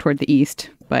sort of toward the east,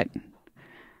 but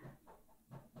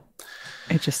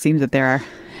it just seems that there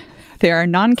are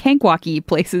non-cankwalky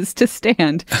places to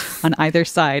stand on either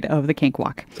side of the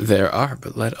cankwalk. There are,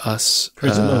 but let us...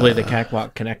 Presumably the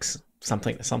catwalk connects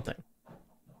something to something.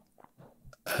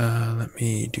 Let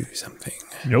me do something.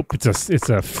 Nope, it's a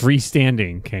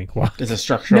freestanding cankwalk. It's a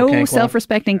structural No cankwalk.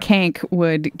 self-respecting cank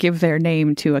would give their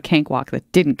name to a cankwalk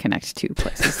that didn't connect to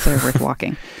places that are worth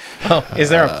walking. Oh, is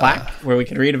there a plaque where we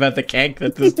can read about the cank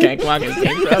that this cankwalk is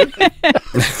came from?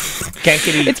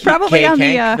 Kankety, It's probably on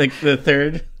the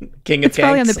third king of It's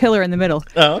probably on the kanks. pillar in the middle.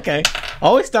 Oh, okay.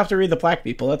 Always stop to read the plaque,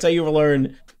 people. That's how you will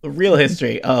learn the real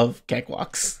history of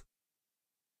cankwalks.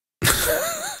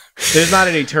 There's not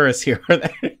any tourists here, are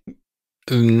there?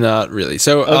 Not really.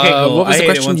 So, Okay, cool. what was the I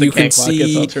hate it question? once a You can cankwalk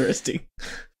gets all see...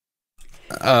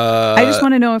 touristy. I just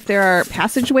want to know if there are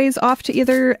passageways off to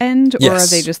either end, or are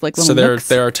they just like little So nooks?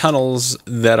 there are tunnels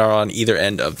that are on either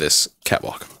end of this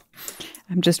catwalk.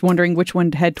 I'm just wondering which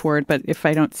one to head toward, but if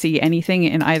I don't see anything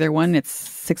in either one, it's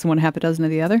 6 of one, half a dozen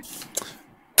of the other.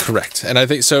 Correct. And I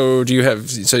think so. Do you have?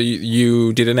 So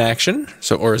you did an action.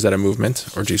 So, or is that a movement,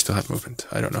 or do you still have movement?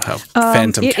 I don't know how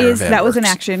Phantom It Caravan is. That was an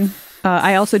works. action.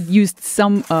 I also used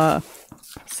some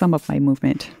of my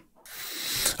movement.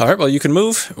 All right. Well, you can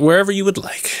move wherever you would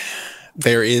like.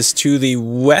 There is to the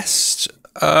west,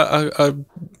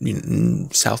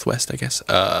 southwest, I guess,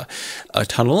 a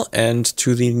tunnel, and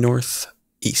to the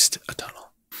northeast, a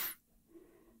tunnel.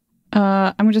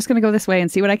 I'm just going to go this way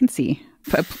and see what I can see.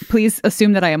 Please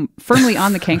assume that I am firmly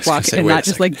on the cankwalk say, and wait a not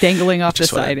just second. like dangling off the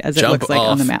Just wanna side as it jump looks like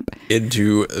on the off map.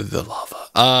 into the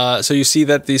lava. So you see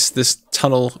that this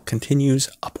tunnel continues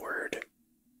upward.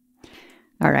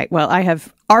 All right. Well, I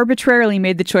have arbitrarily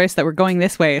made the choice that we're going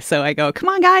this way. So I go, come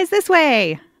on, guys, this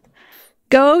way.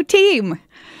 Go team.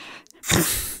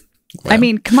 I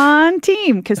mean, come on,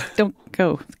 team. Because don't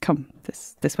go. Come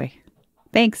this way.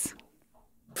 Thanks.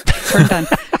 We're done.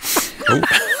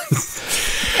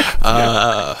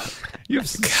 You have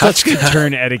such good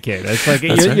turn etiquette. It's like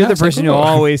That's you're right. the person who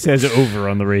always says over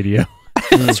on the radio.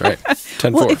 That's right.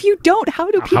 10-4. Well, if you don't, how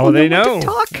do people How will they know know? when to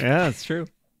talk? Yeah, that's true.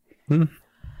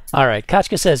 All right,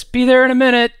 Kachka says, "Be there in a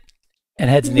minute," and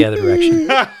heads in the other direction.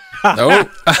 Oh,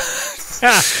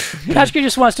 Kachka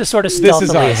just wants to sort of is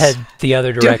stealthily us. head the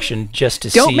other direction just to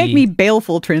see. Don't make me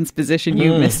baleful transposition,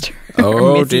 you mister.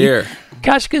 oh Missy. dear.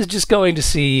 Kachka's just going to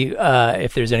see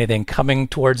if there's anything coming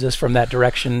towards us from that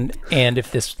direction, and if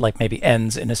this like maybe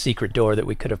ends in a secret door that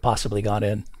we could have possibly gone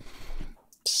in.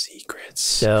 Secrets.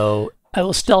 So I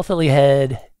will stealthily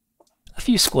head a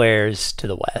few squares to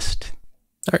the west.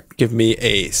 All right, give me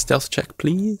a stealth check,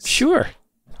 please. Sure,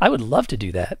 I would love to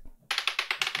do that.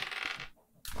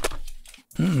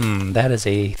 That is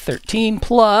a 13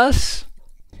 plus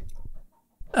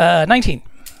 19.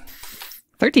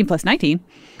 13 plus 19.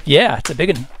 Yeah, it's a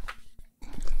big one.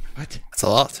 That's a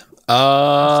lot.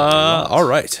 All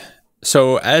right.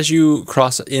 So as you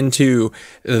cross into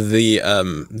the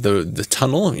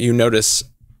tunnel, you notice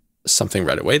something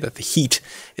right away, that the heat,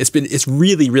 it's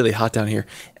really, really hot down here,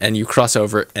 and you cross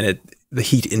over and the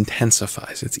heat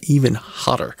intensifies. It's even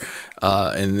hotter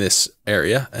in this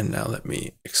area. And now let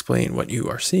me explain what you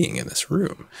are seeing in this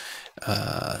room.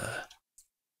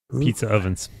 Pizza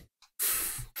ovens.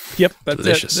 Yep, that's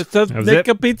Delicious. it. That's That was make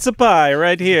it? a pizza pie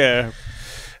right here.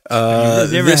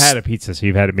 You've never this- had a pizza, so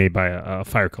you've had it made by a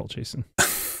fire cult, Jason.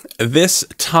 This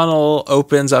tunnel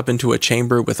opens up into a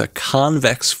chamber with a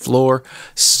convex floor.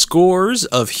 Scores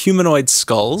of humanoid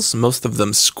skulls, most of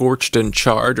them scorched and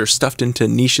charred, are stuffed into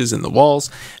niches in the walls.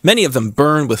 Many of them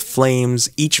burn with flames,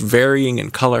 each varying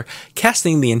in color,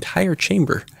 casting the entire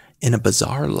chamber in a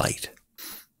bizarre light.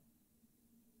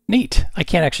 Neat. I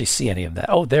can't actually see any of that.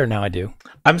 Oh, there, now I do.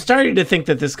 I'm starting to think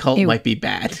that this cult Ew. might be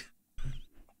bad.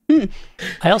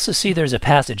 I also see there's a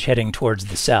passage heading towards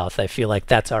the south. I feel like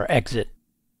that's our exit.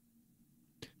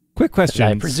 Quick question.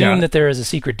 I presume Scott. that there is a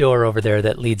secret door over there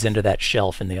that leads into that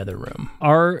shelf in the other room.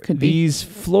 Are Could be. these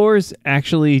floors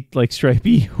actually like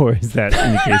stripy, or is that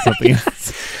indicate something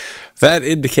else? That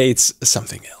indicates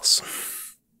something else.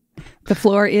 The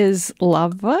floor is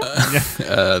lava.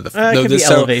 It could be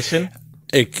elevation.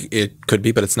 It could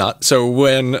be, but it's not. So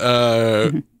when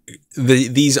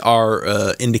these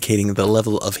are indicating the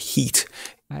level of heat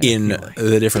in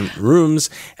the different rooms,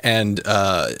 and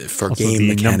for Also game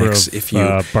the number mechanics, of, if you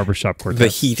barbershop the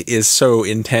quartets. heat is so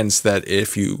intense that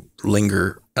if you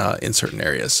linger in certain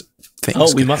areas, things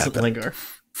Oh, we can mustn't happen. linger.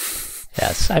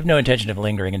 Yes, I have no intention of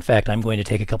lingering. In fact, I'm going to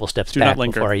take a couple steps Do not back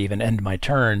linger. before I even end my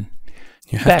turn.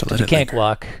 You have Back to to let the it linger.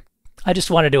 cankwalk. I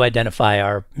just wanted to identify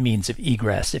our means of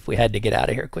egress if we had to get out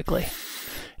of here quickly.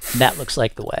 And that looks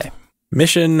like the way.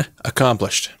 Mission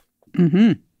accomplished.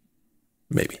 Mm-hmm.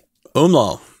 Maybe.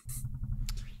 Umlal.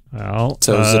 Well,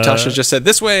 So Zatasha just said,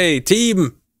 this way,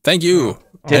 team. Thank you.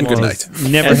 And good night.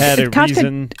 Never had a Kachka,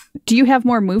 reason. do you have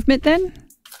more movement then?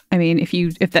 I mean,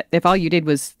 if all you did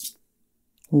was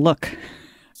look.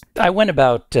 I went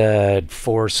about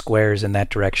 4 squares in that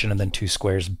direction and then 2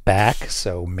 squares back,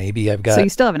 so maybe I've got... So you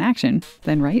still have an action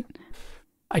then, right?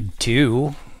 I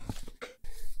do.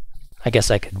 I guess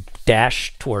I could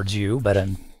dash towards you, but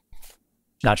I'm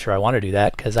not sure I want to do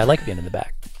that because I like being in the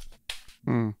back.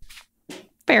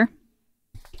 Fair.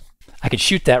 I could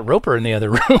shoot that roper in the other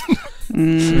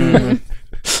room.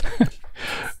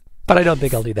 But I don't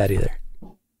think I'll do that either.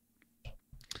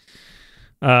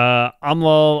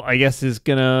 Amlal, I guess, is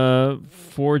gonna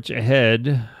forge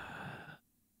ahead.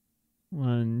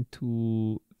 1,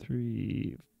 2,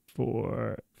 3,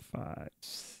 4, 5.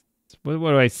 What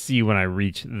do I see when I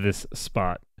reach this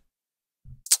spot?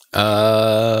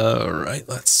 Right.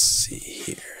 Let's see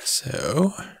here.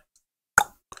 So,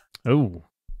 Oh,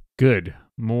 good.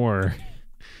 More.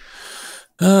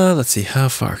 let's see. How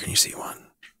far can you see one?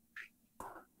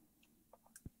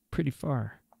 Pretty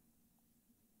far.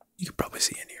 You can probably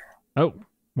see in here. Oh,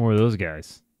 more of those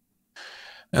guys.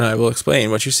 And I will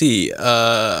explain what you see.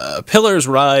 Pillars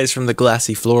rise from the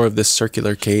glassy floor of this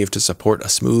circular cave to support a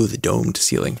smooth domed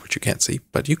ceiling, which you can't see,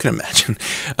 but you can imagine.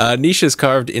 Niches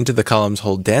carved into the columns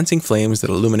hold dancing flames that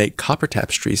illuminate copper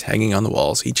tapestries hanging on the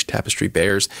walls. Each tapestry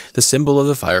bears the symbol of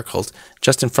the fire cult.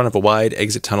 Just in front of a wide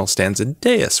exit tunnel stands a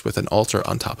dais with an altar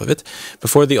on top of it.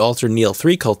 Before the altar kneel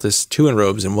 3 cultists, 2 in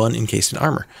robes and 1 encased in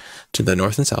armor. To the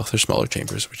north and south are smaller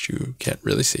chambers, which you can't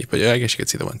really see, but yeah, I guess you could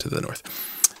see the one to the north.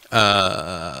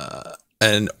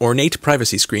 An ornate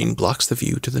privacy screen blocks the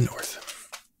view to the north.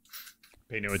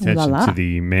 Pay no attention La la. to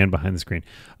the man behind the screen.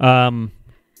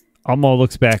 Almal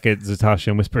looks back at Zatasha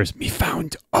and whispers, "Me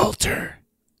found altar."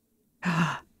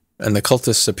 And the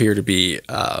cultists appear to be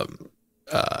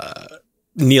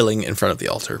kneeling in front of the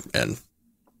altar and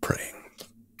praying.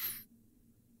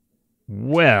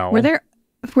 Well,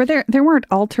 There weren't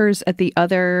altars at the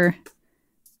other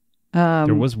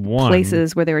there was one.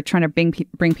 places where they were trying to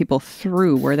bring people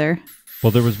through, were there?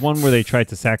 Well, there was one where they tried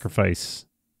to sacrifice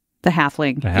The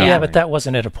halfling. the Yeah, halfling. but that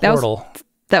wasn't at a That was- portal.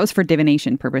 That was for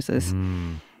divination purposes.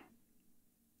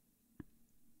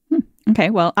 Okay,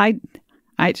 well, I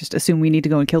just assume we need to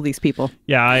go and kill these people.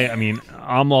 Yeah, I mean,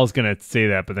 Amlal's gonna say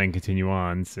that, but then continue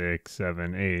on. 6,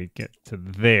 7, 8, get to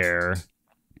there.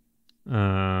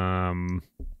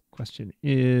 Question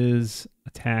is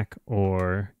attack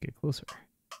or get closer.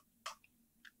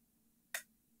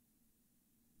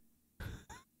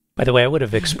 By the way, I would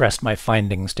have expressed my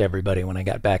findings to everybody when I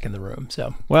got back in the room.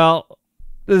 So Well,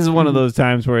 this is one of those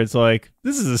times where it's like,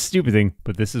 this is a stupid thing,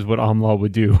 but this is what Amlal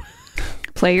would do.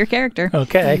 Play your character.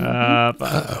 okay, 5,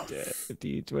 10,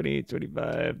 15, 20,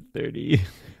 25, 30.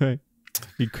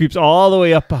 He creeps all the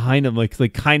way up behind him, like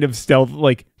kind of stealth,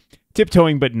 like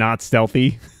tiptoeing, but not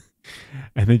stealthy.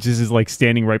 And then just is like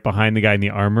standing right behind the guy in the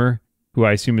armor, who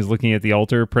I assume is looking at the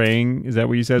altar praying. Is that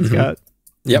what you said, Scott?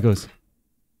 Yep. He goes,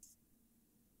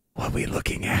 "What are we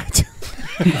looking at?"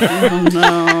 Oh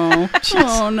no.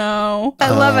 Oh no. I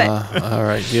love it. All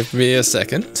right, give me a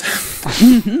second.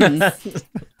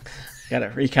 Gotta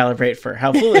recalibrate for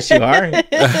how foolish you are.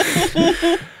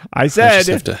 I said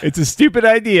have to- it's a stupid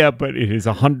idea, but it is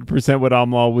 100% what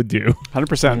Amlal would do.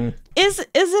 100%. Is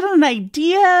it an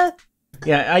idea?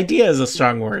 Yeah, idea is a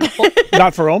strong word.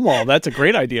 Not for Omwal. That's a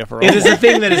great idea for It Omwal. is a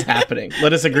thing that is happening.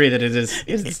 Let us agree that it is.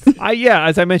 Yeah,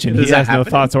 as I mentioned, Is he that has no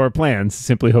happening? thoughts or plans,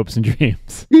 simply hopes and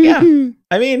dreams. Yeah.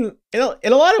 I mean, in a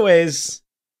lot of ways,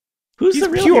 who's He's the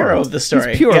real pure. hero of the story?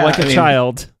 He's pure, Yeah, like a I mean,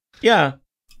 child. Yeah.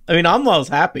 I mean, Amwal's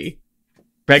happy.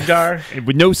 Regdar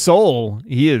With no soul,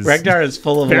 he is. Regdar is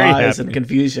full of very lies happy. and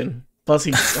confusion. Plus,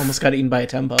 he almost got eaten by a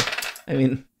tempo. I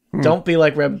mean, don't be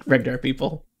like Regdar,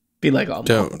 people. Be like Amwal.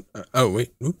 Don't. Oh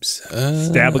wait. Oops.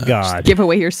 Stab a god. Give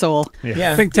away your soul.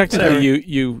 Yeah. I think technically Whatever.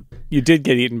 you did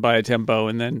get eaten by a tempo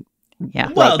and then Yeah.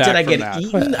 Well, brought did I back get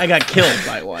from that. eaten? I got killed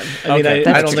by one. I mean, Okay. I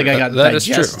That's don't think I got That is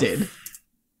true. digested.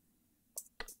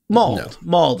 Mauled. No.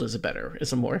 Mauled is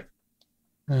a more.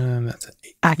 That's an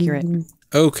 8. Accurate.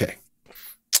 Okay.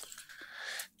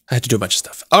 I had to do a bunch of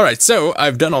stuff. All right, so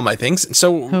I've done all my things.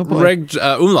 So, Oh, boy.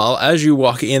 Umlal, as you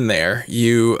walk in there,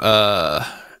 you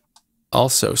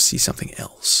also see something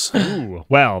else. Ooh,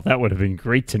 well, that would have been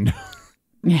great to know.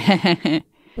 Mm-hmm.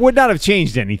 Would not have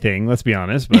changed anything, let's be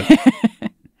honest, but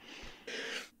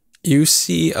You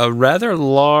see a rather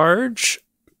large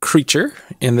creature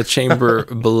in the chamber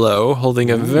below, holding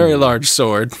a very large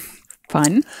sword.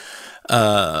 Fun.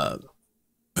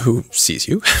 Who sees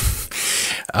you.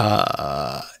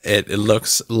 It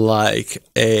looks like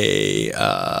a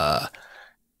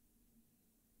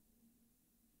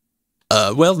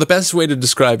well, the best way to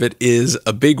describe it is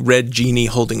a big red genie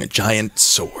holding a giant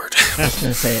sword. I was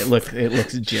gonna say it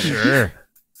looks ginger.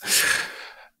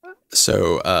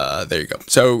 So there you go.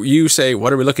 So you say,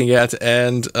 "What are we looking at?"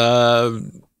 And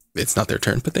it's not their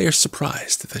turn, but they are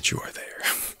surprised that you are there.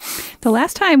 The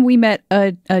last time we met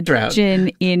a Drought.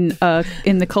 djinn in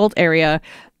the cult area,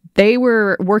 they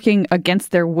were working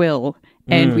against their will,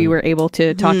 and we were able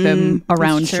to talk them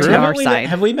around true. to our side.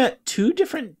 Have we met two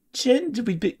different djinn? Did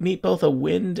we meet both a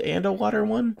wind and a water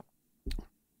one?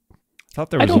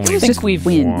 Thought there I was don't only think we've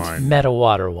one. met a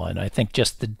water one. I think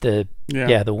just the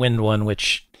wind one,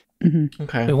 which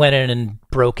Okay. we went in and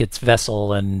broke its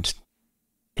vessel, and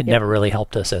it never really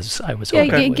helped us as I was Yeah,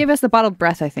 hoping. it would. give us the bottled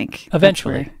breath, I think.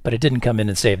 Eventually, but it didn't come in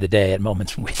and save the day at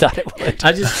moments when we thought it would.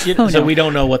 I just Oh, so no. we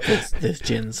don't know what this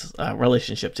djinn's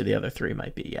relationship to the other three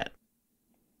might be yet.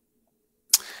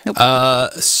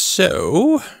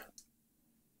 So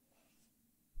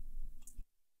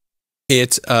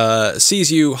it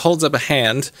sees you, holds up a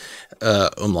hand,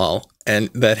 Umlal, and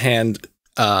that hand,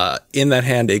 in that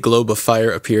hand, a globe of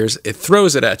fire appears. It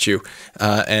throws it at you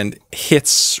and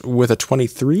hits with a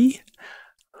 23.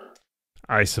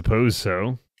 I suppose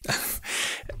so.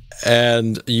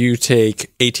 And you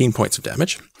take 18 points of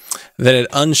damage. Then it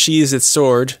unsheathes its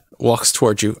sword, walks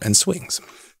toward you, and swings.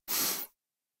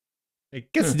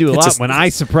 It gets to do a It's lot a- when I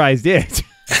surprised it.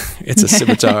 It's a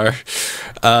scimitar.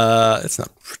 It's not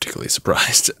particularly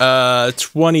surprised.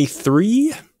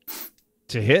 23.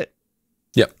 To hit?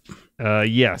 Yep.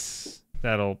 Yes.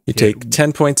 That'll You hit. take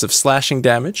 10 points of slashing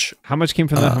damage. How much came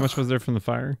from the, how much was there from the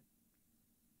fire?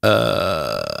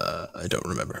 I don't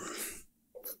remember.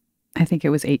 I think it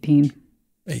was 18.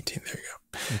 18, there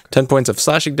you go. 10 points of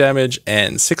slashing damage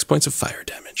and 6 points of fire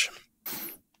damage.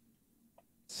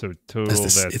 So total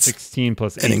That's that's it's 16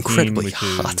 plus 18, An incredibly which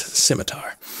hot is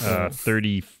scimitar.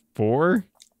 34.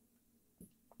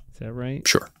 Is that right?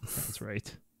 Sure. That's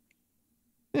right.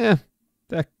 Yeah,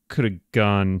 that could have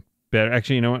gone better.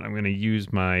 Actually, you know what? I'm going to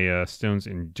use my Stone's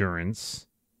Endurance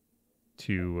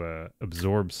to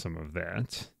absorb some of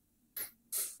that.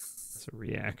 It's a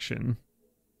reaction.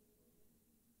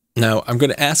 Now, I'm going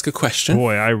to ask a question.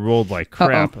 Boy, I rolled like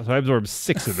crap. So I absorbed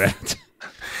 6 of that.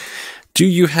 Do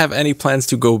you have any plans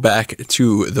to go back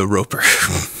to the Roper?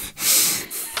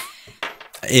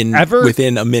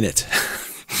 Within a minute.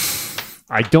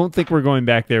 I don't think we're going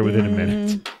back there within a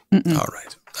minute. All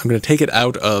right. I'm going to take it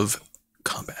out of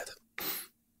combat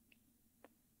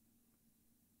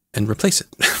and replace it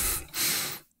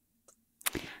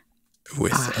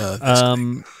with this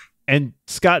guy. And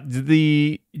Scott, did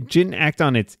the djinn act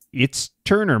on its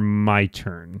turn or my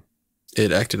turn?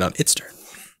 It acted on its turn.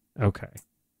 Okay.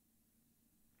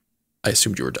 I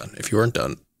assumed you were done. If you weren't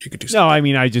done, you could do No, something. I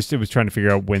mean, it was trying to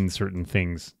figure out when certain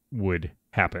things would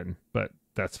happen, but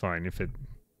that's fine if it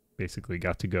basically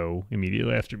got to go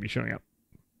immediately after me showing up.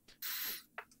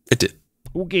 It did.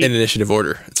 Okay. In initiative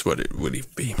order. That's what it would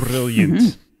be.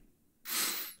 Brilliant.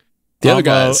 The other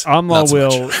guys, not Amla so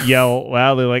will much. yell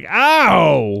loudly like,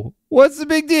 "Ow! What's the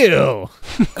big deal?"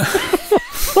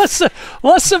 What's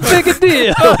the big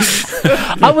deal?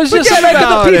 I was just Forget making the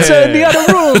about pizza in it. the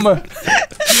other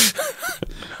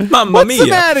room. Mamma What's mia. the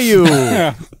matter, you?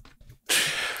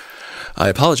 I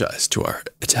apologize to our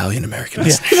Italian American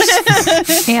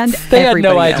listeners. And They had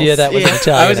no everybody idea else. that was an I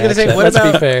Italian was going to say, accent. what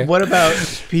Let's be fair.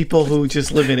 about people who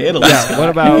just live in Italy? Yeah, what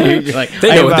about- You're like,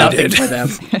 They I know have what they nothing did. for them.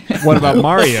 What about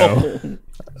Mario?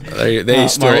 They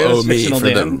still Mario's owe me fictional for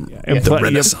Dan. the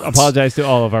Renaissance. Apologize to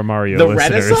all of our Mario The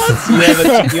listeners.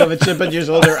 Renaissance? You have a chip on your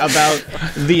shoulder about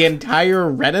the entire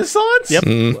Renaissance? Yep.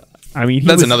 I mean,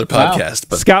 That's was, another wow. podcast,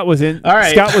 but Scott was in. All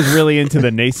right. Scott was really into the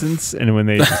nascents, and when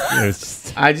they, it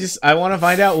was just, I want to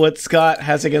find out what Scott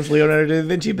has against Leonardo da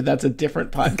Vinci, but that's a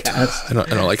different podcast. I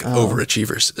don't like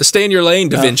overachievers. Stay in your lane,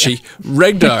 Da Vinci.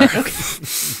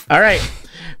 Regdar. All right.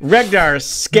 Regdar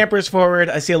scampers forward.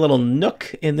 I see a little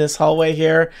nook in this hallway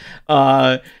here.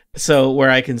 So where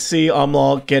I can see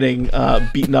Amlal getting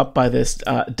beaten up by this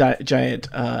giant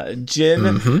djinn.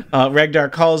 Regdar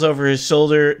calls over his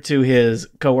shoulder to his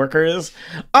coworkers,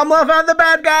 "Amlal found the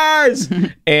bad guys!"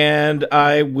 And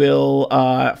I will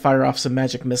fire off some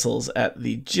magic missiles at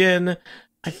the djinn.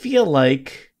 I feel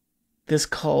like this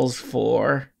calls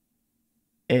for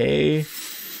a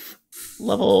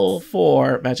level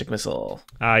 4 magic missile.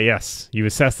 yes, you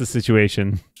assess the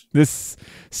situation. This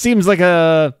seems like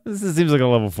a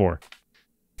level 4.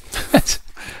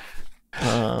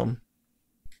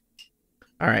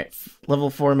 All All right. Level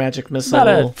 4 magic missile.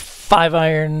 About a 5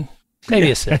 iron,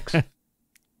 maybe a 6.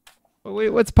 Wait,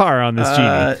 what's par on this genie?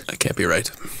 That can't be right.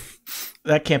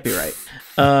 That can't be right.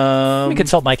 Let me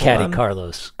consult my caddy, on.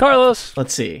 Carlos. Carlos,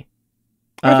 Let's see.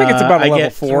 I think it's about a I level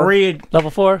get 4.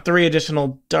 level 4. 3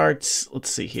 additional darts.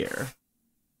 Let's see here.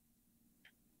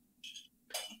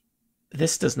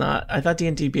 This does not. I thought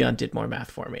D&D Beyond did more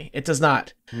math for me. It does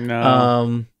not.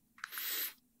 No.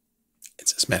 It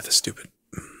says math is stupid.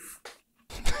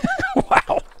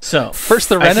 Wow. So First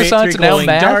the I create Renaissance, 3 now glowing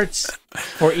math. darts.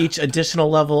 For each additional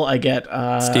level, I get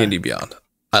It's D&D Beyond.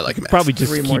 I like math. Probably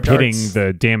just 3 more keep hitting darts.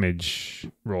 the damage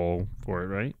roll for it,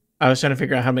 right? I was trying to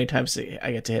figure out how many times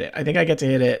I get to hit it. I think I get to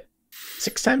hit it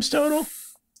 6 times total.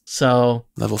 So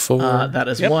Level 4. that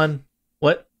is Yep. 1.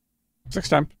 What 6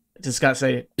 times. did Scott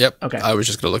say? Yep. Okay. I was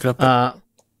just going to look it up.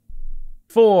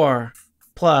 4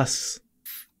 plus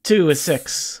 2 is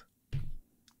 6.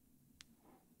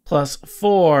 Plus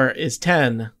 4 is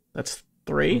 10. That's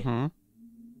 3. Mm-hmm.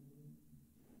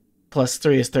 Plus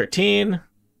 3 is 13.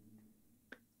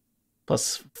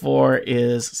 Plus 4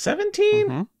 is 17.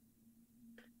 Mm-hmm.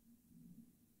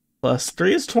 Plus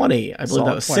 3 is 20. I believe Solid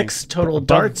that was 20. 6 total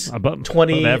darts. Above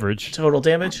 20 average. total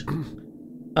damage.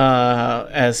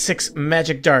 As 6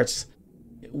 magic darts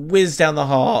whiz down the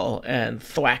hall and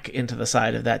thwack into the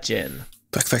side of that djinn.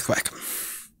 Thwack, thwack, thwack.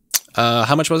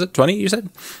 How much was it? 20, you said?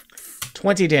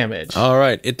 20 damage. All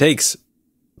right. It takes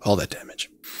all that damage.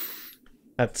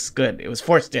 That's good. It was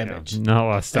force damage. Not a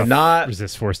lot of stuff. Not-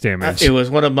 resist force damage. It was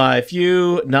one of my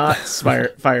few not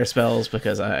fire spells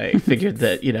because I figured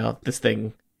that, this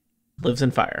thing lives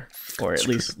in fire. Or at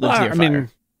least lives near I fire. mean,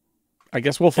 I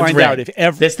guess we'll It's find red. out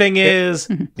if This thing is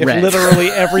if red. literally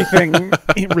everything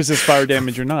resists fire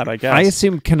damage or not. I guess. I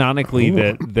assume canonically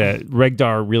that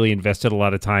Regdar really invested a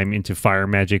lot of time into fire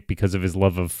magic because of his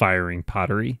love of firing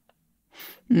pottery.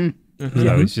 Mm.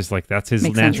 So it's just like that's his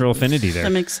Makes natural affinity there.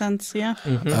 That makes sense. Yeah.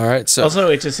 Mhm. All right. So Also,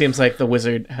 it just seems like the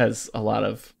wizard has a lot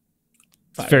of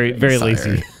fire Very, things. very Fire.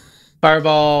 lazy.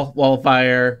 Fireball, wall of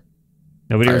fire.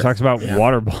 Nobody ever Fire. talks about Yeah.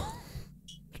 water ball.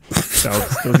 So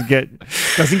doesn't get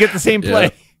the same play. Yeah.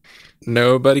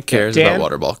 Nobody cares Dan? about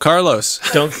water ball. Carlos.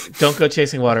 Don't go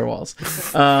chasing water walls.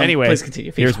 Anyway, please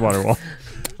continue. here's water wall.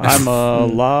 I'm a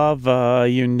lava,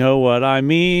 you know what I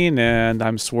mean, and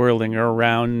I'm swirling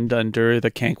around under the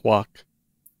cakewalk.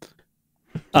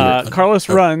 Carlos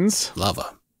runs.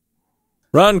 Lava.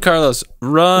 Run, Carlos.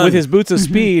 Run. With his boots of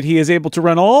speed, he is able to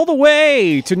run all the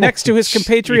way to next to his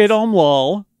compatriot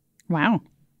Omlal. Wow.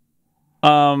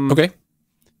 Okay.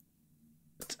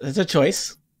 It's a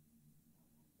choice.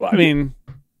 I mean,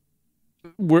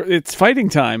 it's fighting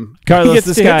time. He Carlos, gets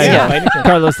this to hit guy. stuff. Yeah.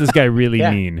 Carlos, this guy really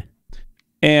Yeah. mean.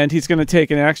 And he's going to take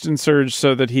an action surge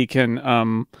so that he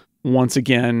can once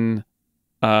again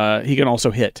he can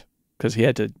also hit because he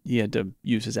had to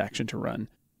use his action to run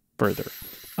further.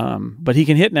 But he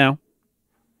can hit now.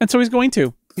 And so he's going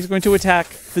to attack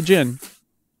the djinn.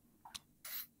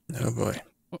 Oh boy.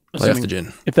 Play off the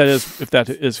djinn. If that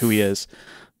is who he is.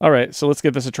 All right, so let's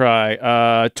give this a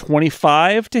try.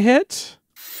 25 to hit.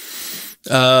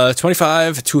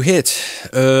 25 to hit.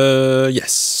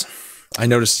 Yes. I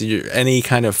noticed any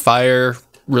kind of fire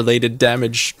related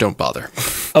damage, don't bother.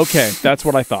 Okay, that's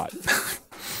what I thought.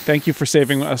 Thank you for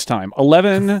saving us time.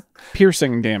 11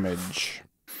 piercing damage.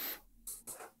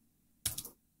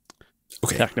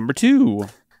 Okay. Attack number 2.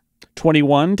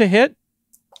 21 to hit.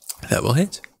 That will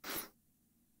hit.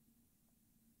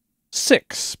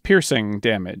 6 piercing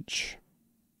damage.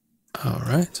 All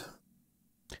right.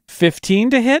 15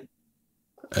 to hit.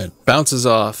 It bounces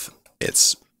off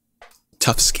its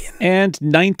tough skin. And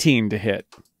 19 to hit.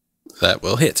 That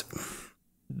will hit.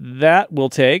 That will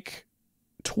take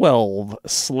 12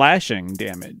 slashing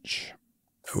damage.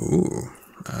 Ooh.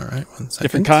 All right. 1 second.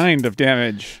 Different kind of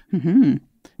damage. Hmm.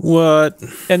 What?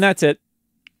 And that's it.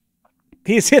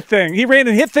 He's hit thing. He ran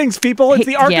and hit things, people. It's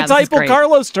the Yeah, this is archetypal great.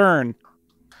 Carlos turn.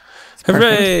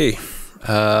 Hooray! What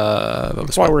was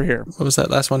That's why we're here. What was that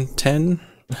last one? 10?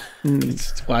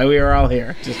 It's why we are all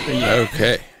here. Just for you.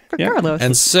 Okay. For Yeah. Carlos.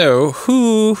 And so,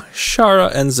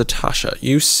 Shara and Zatasha,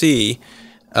 you see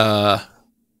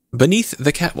beneath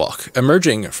the catwalk,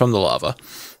 emerging from the lava,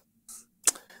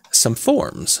 some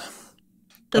forms.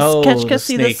 Does Oh, Ketchka the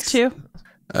see snakes. this too?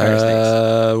 Fire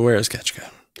snakes. Where is Ketchka?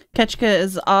 Ketchka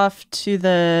is off to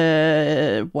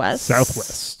the west.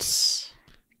 Southwest.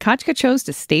 Kachka chose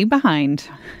to stay behind.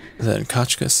 Then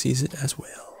Kachka sees it as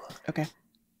well. Okay.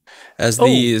 As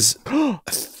these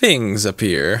things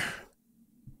appear.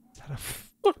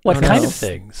 What Oh, kind no. of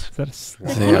things? Is that a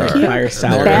slug? They are Fire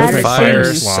salad. they're Bad fire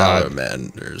things.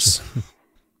 salamanders.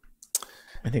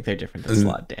 I think they're different than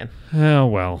slot, Dan. Oh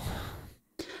well.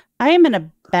 I am in a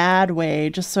bad way,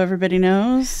 just so everybody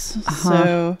knows.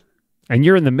 So, And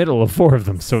you're in the middle of 4 of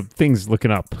them, so things looking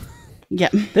up. yeah.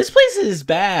 This place is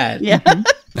bad. Yeah.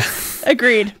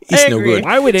 Agreed. He's I no agree. good.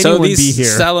 Why would So anyone these be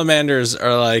here? salamanders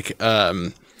are like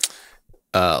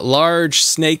large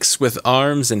snakes with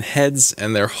arms and heads,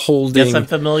 and they're holding. Yes, I'm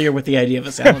familiar with the idea of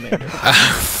a salamander.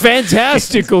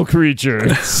 Fantastical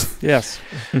creatures. Yes.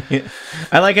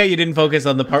 I like how you didn't focus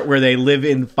on the part where they live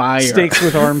in fire. Snakes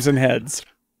with arms and heads.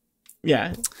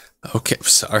 Yeah. Okay,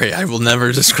 sorry, I will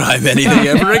never describe anything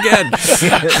ever again.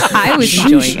 I was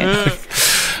enjoying it.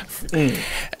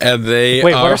 And they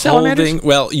Wait, what are are salamanders? holding.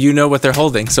 Well, you know what they're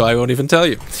holding, so I won't even tell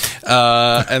you.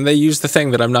 And they use the thing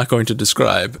that I'm not going to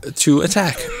describe to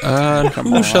attack.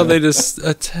 Who shall they just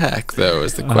attack, though?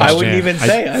 Is the question. I wouldn't man. even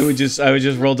say. I would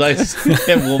just roll dice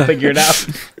and we'll figure it out.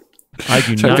 I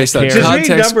do Try not based on care. Just read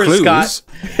context numbers, clues.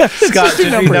 Scott. Scott, just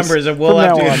read numbers and we'll From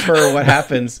have now to on. infer what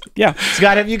happens. Yeah.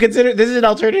 Scott, have you considered this is an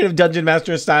alternative Dungeon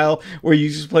Master style where you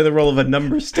just play the role of a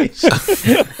number station?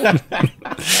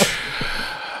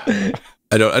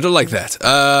 I don't like that.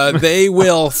 They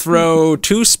will throw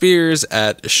 2 spears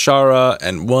at Shara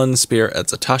and 1 spear at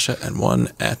Zatasha and 1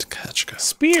 at Kachka.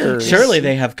 Spears. Surely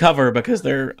they have cover because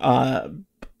they're on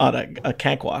a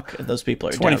cakewalk and those people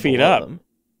are 20 down feet below up. them.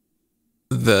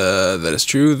 That is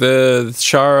true. The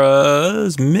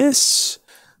Shara's miss.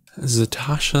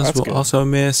 Zatasha's That's will good. also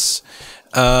miss.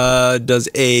 Does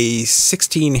a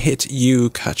 16 hit you,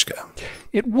 Kachka?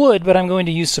 It would, but I'm going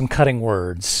to use some cutting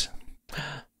words.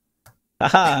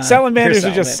 Aha, Salamanders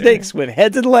you're are just salamander. snakes with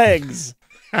heads and legs.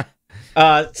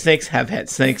 Snakes have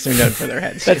heads. Snakes are known for their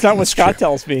heads. That's not what Scott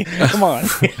tells me. Come on.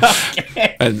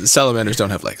 And salamanders don't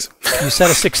have legs. You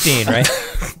said a 16, right?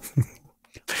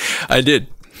 I did.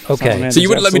 Okay. Salamanders So you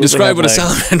wouldn't let me absolutely describe have what a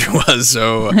legs. salamander was,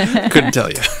 so couldn't tell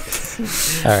you.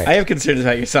 All right. I have concerns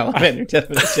about your salamander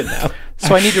definition now.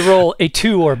 So I need to roll a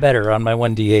 2 or better on my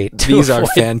 1d8. to These are avoid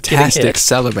getting fantastic hit.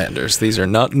 salamanders. These are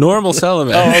not normal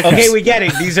salamanders. Okay, we get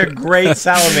it. These are great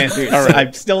salamanders.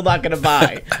 I'm still not going to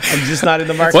buy. I'm just not in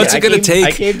the market. What's it going to take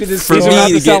I came to this for store.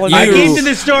 me to get I came to you?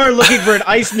 this store looking for an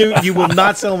ice newt. You will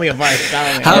not sell me a fire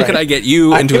salamander. How can I get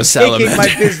you into a I'm taking salamander?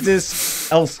 my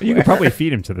business elsewhere. You could probably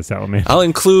feed him to the salamander. I'll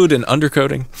include an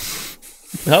undercoaching.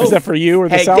 No. Is that for you or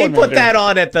the Hey, they salamander? put that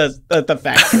on at the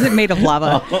factory. Is it made of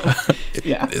lava?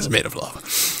 Yeah. It is made of lava.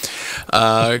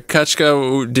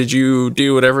 Kachka, did you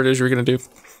do whatever it is you were going to do?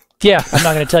 Yeah, I'm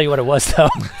not going to tell you what it was, though. All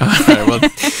right, well,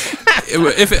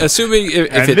 if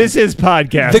And it, this is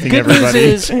podcasting, The good everybody.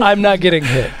 news is I'm not getting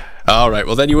hit. all right,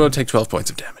 well then you won't take 12 points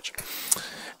of damage,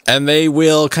 and they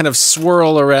will kind of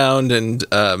swirl around and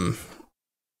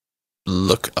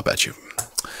look up at you.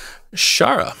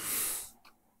 Shara,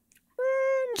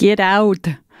 Get out.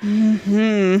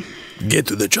 get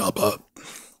to the chopper.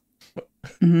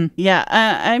 Yeah,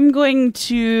 I'm going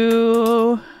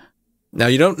to. Now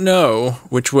you don't know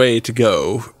which way to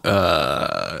go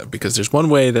because there's one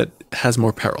way that has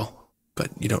more peril, but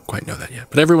you don't quite know that yet.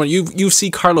 But everyone, you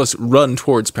see Carlos run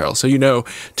towards peril, so you know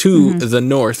to the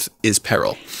north is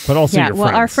peril. But also Yeah, your well,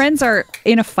 friends. our friends are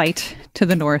in a fight to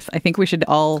the north. I think we should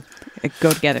all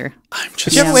go together. I'm just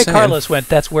Whichever way saying. Carlos went,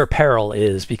 that's where Peril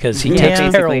is, because he Yeah, takes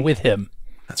basically. Peril with him.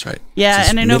 That's right. Yeah, It's his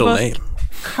and I know middle both name.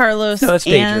 Carlos No, that's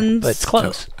Danger, and but it's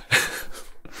close.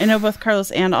 I know both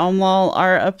Carlos and Almal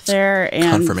are up there, and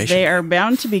Confirmation. they are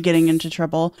bound to be getting into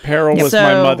trouble. Peril was my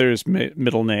So- mother's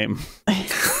middle name.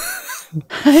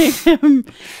 I am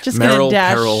just going Meryl to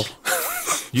dash. Peril.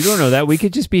 You don't know that. We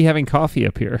could just be having coffee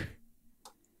up here,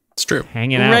 It's true.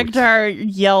 hanging out. Regdar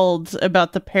yelled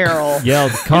about the peril.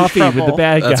 Yelled coffee with the trouble.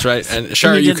 bad guys. That's right. And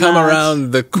Shara, you you did come not.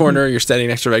 around the corner, you're standing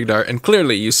next to Regdar, and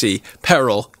clearly you see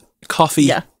Peril, coffee,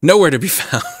 Yeah. nowhere to be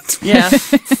found. Yeah.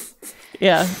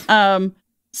 Yeah.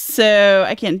 So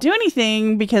I can't do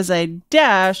anything because I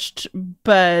dashed,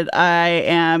 but I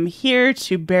am here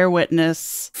to bear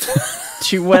witness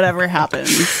to whatever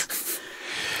happens.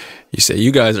 You say,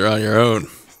 you guys are on your own.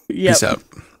 Yep. Peace out.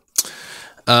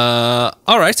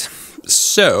 All right.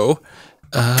 So,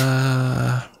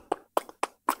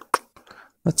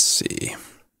 let's see.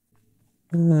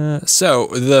 So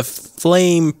the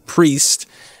flame priest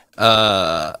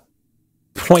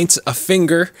points a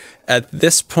finger at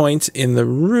this point in the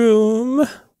room.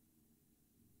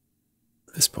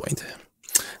 This point.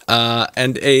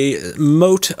 And a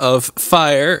mote of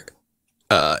fire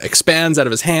expands out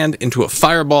of his hand into a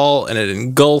fireball, and it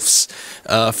engulfs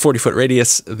 40-foot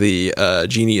radius. The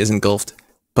genie is engulfed,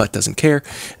 but doesn't care.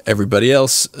 Everybody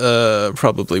else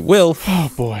probably will.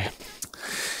 Oh boy.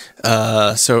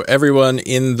 So everyone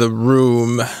in the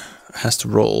room has to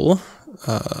roll.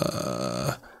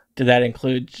 Did that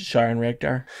include Shar and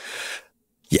Regdar?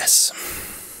 Yes.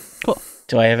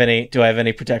 Do I have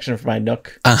any protection for my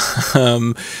nook?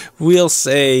 We'll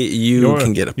say you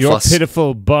can get a Your plus.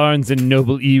 pitiful Barnes and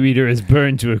Noble e-reader is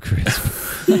burned to a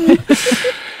crisp.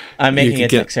 I'm making can a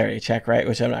get- dexterity check, right?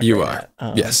 Which I'm not. You great are.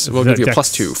 at. Yes, we'll Is that give you a dex?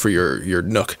 +2 for your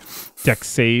nook. Dex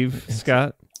save,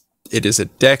 Scott. It is a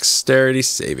dexterity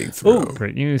saving throw.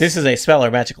 Great news. This is a spell or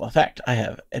magical effect. I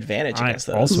have advantage I against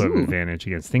those. also have advantage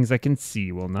against things I can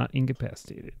see while not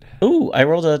incapacitated. Ooh, I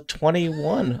rolled a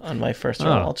 21 on my first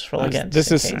roll. Oh. I'll just roll again. This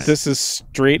just in is case. this is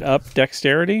straight up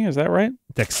dexterity. Is that right?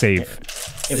 Dex save.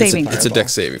 It was saving. It's a fireball.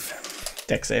 dex save.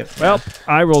 Dex save. Well,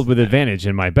 I rolled with advantage,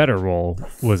 and my better roll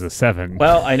was a 7.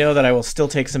 Well, I know that I will still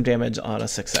take some damage on a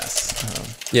success.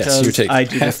 Yes, because you take I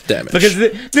do half damage. Because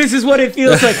this is what it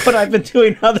feels like when I've been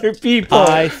doing other people.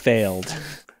 I failed.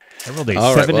 I rolled a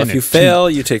All right. 7 Well, and if a you 2. fail,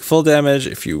 you take full damage.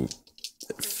 If you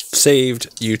saved,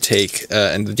 you take,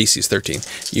 and the DC is 13.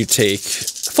 You take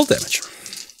full damage.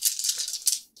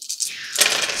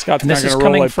 Scott's And not this is going to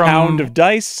roll coming a from- pound of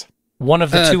dice. One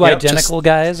of the two yep, identical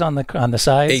guys on the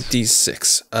sides.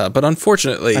 8d6. But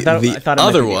unfortunately, I thought it the might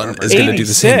other be the one armor. is going to do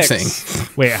the same 86. thing.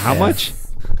 Wait, how much?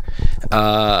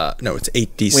 No, it's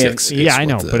 8d6. Yeah, I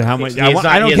know, is what but how much? He has not-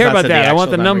 I don't he has care not about said the that. I want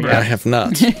the actual number number. I have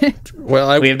not.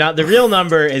 Well, We have not. The real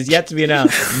number is yet to be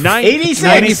announced. 86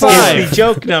 95. is the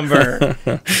joke number.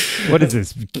 What is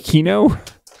this? Kino?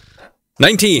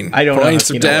 19 I don't know how points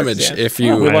of Kino works damage yet. if I you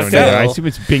don't lucked know. out. I assume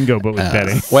it's bingo, but with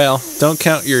betting. Well, don't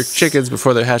count your chickens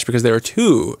before they're hatched because there are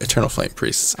 2 Eternal Flame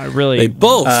Priests. I really They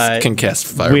both Uh, can cast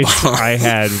Fireball. wish I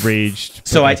had raged.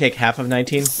 So I take half of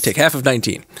 19. Take half of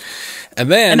 19.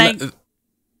 And then, And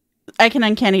I can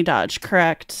uncanny dodge,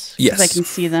 correct? Yes. 'Cause I can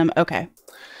see them. Okay.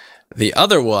 the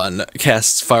other one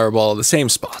casts Fireball at the same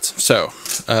spot. So,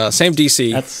 same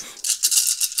DC.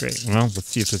 That's Great. Well, let's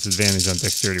see if this advantage on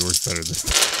dexterity works better this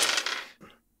time.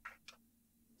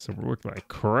 So we worked like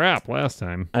crap last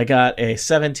time. I got a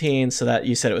 17, so that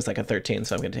you said it was like a 13,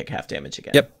 so I'm going to take half damage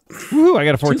again. Yep. Woo, I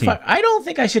got a Two 14. I don't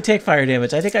think I should take fire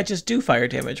damage. I think I just do fire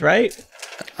damage, right? Did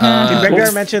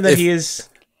Regdar mention that he is...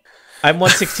 I'm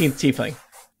 1/16th tiefling.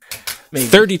 Maybe.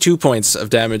 32 points of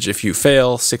damage if you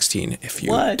fail, 16 if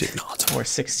you What? did not. Or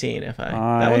 16 if I...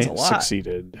 That was a lot.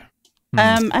 Succeeded.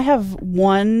 I have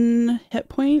 1 hit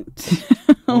point.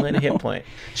 Only a hit point.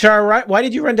 Shara, why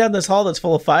did you run down this hall that's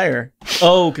full of fire?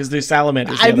 Oh, because there's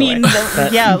salamanders the I other mean, way.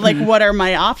 yeah, like what are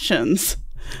my options?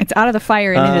 It's out of the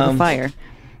fire and into the fire.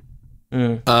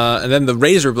 And then the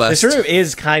Razor Blast. This room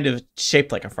is kind of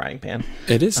shaped like a frying pan.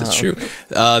 It is. It's true.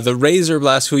 The Razor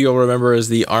Blast, who you'll remember is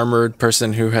the armored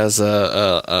person who has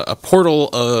a portal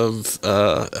of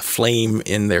flame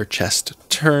in their chest,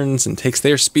 turns and takes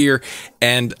their spear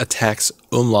and attacks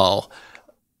Umlal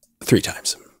 3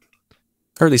 times.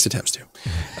 Or at least attempts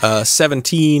to.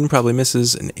 17 probably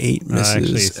misses, and 8 misses.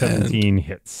 Actually, and- 17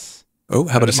 hits. oh,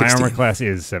 how about a My 16? armor class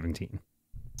is 17.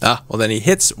 Ah, well then he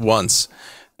hits once.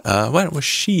 Why don't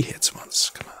she hits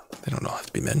once? Come on, they don't all have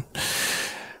to be men.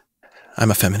 I'm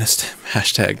a feminist.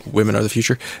 Hashtag women are the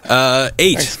future. 8.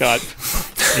 Thanks, Scott.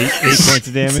 8 points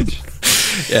of damage.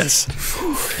 Yes.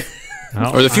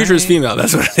 Well, Or the future is female.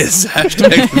 That's what it is.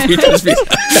 Hashtag the future is female.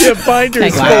 The binder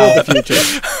is Thanks. full of the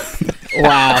future.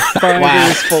 Wow.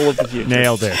 Binder is full of the future.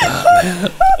 Nailed it.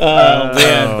 Oh,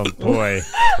 man. Oh, boy.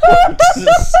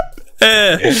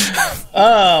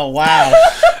 Oh, wow.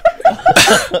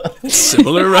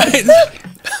 Similar, right?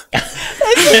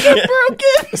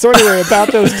 So anyway,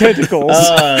 about those tentacles.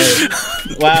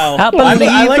 Wow. I believe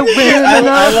I like the this- women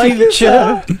I are like this,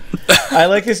 future. I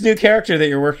like this new character that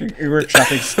you're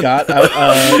workshopping, Scott.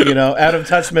 Out of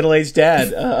touch middle-aged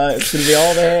dad. It's going to be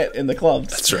all there in the clubs.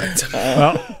 That's right.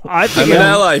 Well, I've I'm taken, an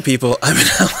ally, people. I'm an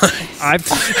ally.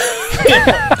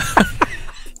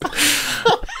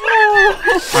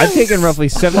 I've taken roughly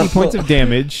 70 points of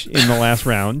damage in the last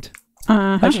round.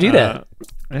 How'd you do that?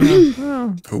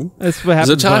 Ooh. That's what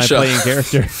happens Zatasha. when I play in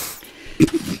character.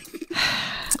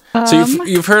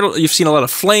 So you've seen a lot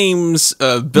of flames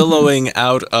billowing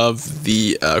out of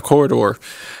the corridor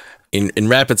in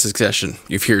rapid succession.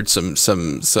 You've heard some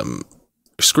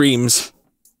screams.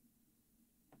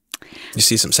 You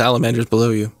see some salamanders below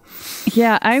you.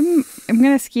 Yeah, I'm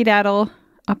gonna skedaddle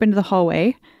up into the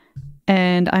hallway,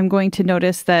 and I'm going to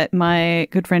notice that my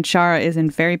good friend Shara is in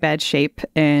very bad shape,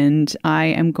 and I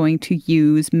am going to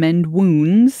use mend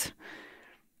wounds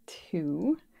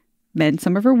to mend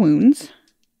some of her wounds.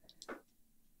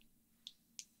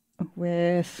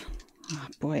 With, oh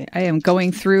boy, I am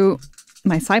going through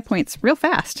my psi points real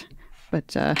fast,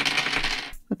 but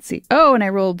let's see. Oh, and I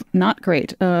rolled not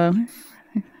great.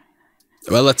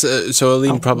 Well, let's. So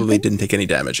Aline probably didn't take any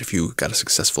damage if you got a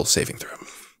successful saving throw.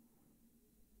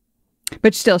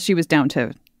 But still, she was down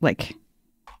to like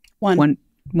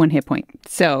one hit point.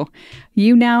 So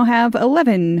you now have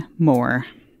 11 more.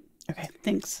 Okay,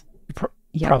 thanks.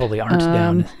 Yep. Probably aren't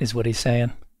down, is what he's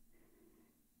saying.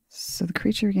 So the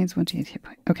creature gains 1d8 hit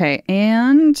point. Okay,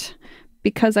 and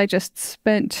because I just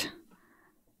spent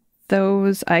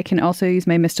those, I can also use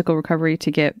my mystical recovery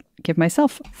to give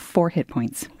myself 4 hit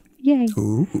points. Yay.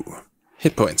 Ooh.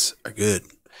 Hit points are good.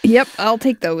 Yep, I'll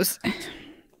take those.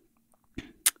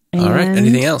 All right.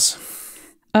 Anything else?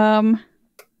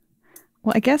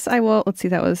 Well, I guess I will. Let's see.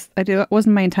 That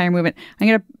wasn't my entire movement. I'm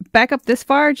gonna back up this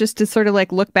far just to sort of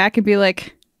like look back and be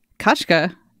like,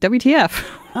 Kachka, WTF?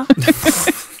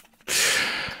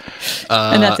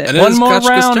 And that's it. And One more Kachka's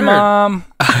round, turn. Mom.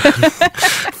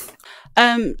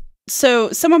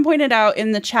 So someone pointed out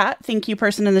in the chat, thank you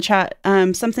person in the chat,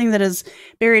 something that is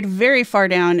buried very far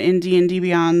down in D&D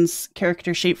Beyond's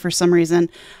character sheet for some reason.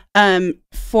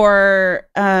 For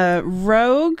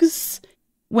rogues,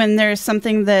 when there's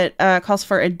something that calls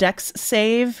for a dex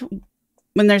save,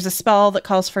 when there's a spell that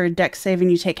calls for a dex save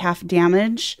and you take half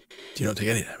damage. You don't take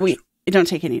any damage. You don't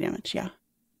take any damage, yeah.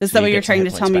 Is So that you what get you're some trying hit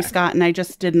to tell points me, back. Scott? And I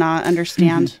just did not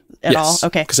understand at all.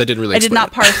 Okay. Because I didn't really I did explain not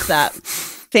it. parse that.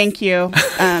 Thank you.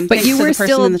 But you were were the person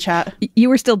still in the chat. You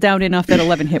were still down enough that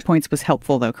 11 hit points was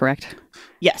helpful, though, correct?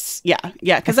 Yes, yeah.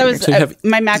 Because I was So you have-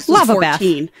 my max was Lava bath.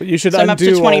 14. But you should So I'm up to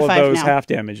undo all of 25 those now. half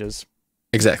damages.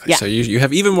 Exactly. Yeah. So you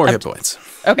have even more hit points.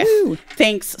 Okay.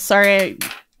 Thanks. Sorry, I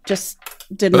just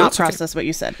did Oh, not that's okay. process what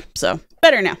you said. So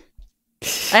better now.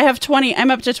 I have 20.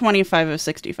 I'm up to 25 of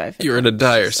 65. You're in a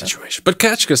dire situation. But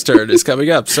Kachka's turn is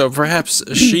coming up, so perhaps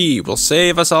she will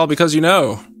save us all because you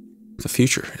know the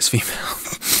future is female.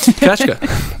 Kachka.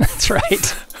 That's right.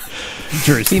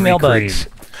 Future is Female free bugs.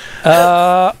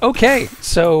 cream. Okay,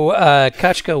 so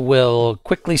Kachka will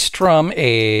quickly strum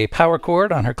a power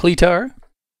chord on her cleatar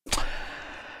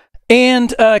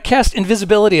and cast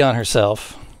invisibility on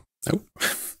herself. Oh.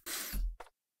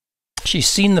 She's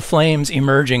seen the flames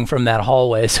emerging from that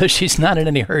hallway, so she's not in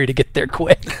any hurry to get there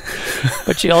quick.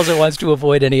 But she also wants to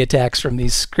avoid any attacks from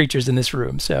these creatures in this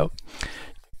room, so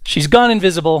she's gone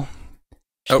invisible.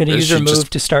 She's going to use her move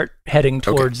to start heading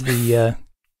towards the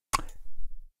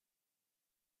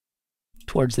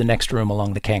next room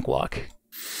along the cankwalk.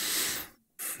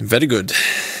 Very good.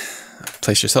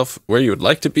 Place yourself where you would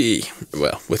like to be.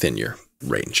 Well, within your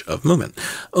range of movement.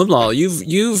 Umlal,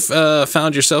 you've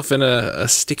found yourself in a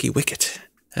sticky wicket,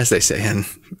 as they say in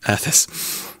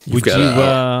Athos.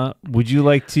 Would you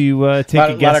like to take a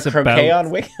lot guess of croquet about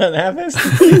on Avis?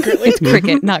 Secretly? It's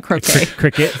cricket, not croquet.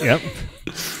 cricket? Yep.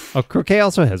 Oh, croquet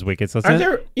also has wickets. Doesn't Are it?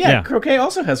 there? Yeah, croquet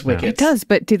also has wickets. It does,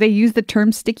 but do they use the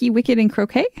term sticky wicket in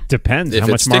croquet? Depends If how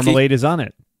much it's sticky. marmalade is on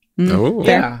it. Oh.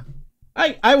 Yeah.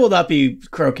 I will not be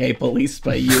croquet policed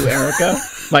by you, Erica,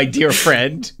 my dear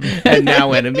friend and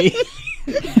now enemy.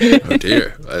 Oh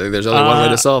dear. I think there's only one way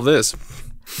to solve this.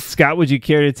 Scott, would you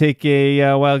care to take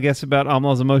a wild guess about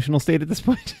Amlal's emotional state at this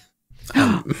point?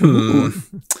 I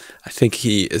think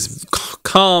he is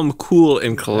calm, cool,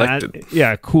 and collected.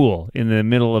 Cool. In the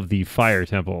middle of the fire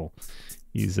temple.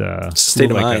 He's State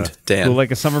cool of like mind, Dan. Cool like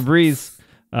a summer breeze.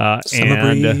 Summer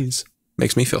and breeze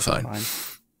makes me feel fine.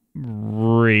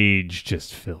 rage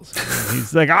just fills him.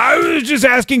 He's like, I was just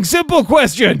asking simple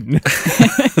question.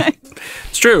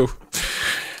 It's true.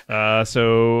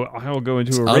 So I will go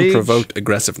into a rage, Unprovoked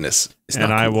aggressiveness is and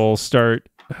not I cool. will start.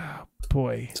 Oh,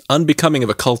 boy, It's unbecoming of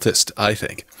a cultist, I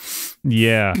think.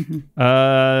 yeah.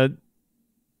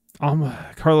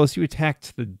 Carlos, you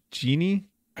attacked the genie.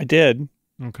 I did.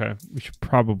 Okay, we should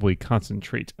probably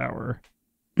concentrate our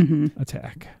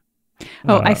attack.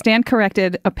 Oh, I stand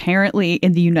corrected. Apparently,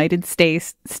 in the United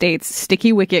States,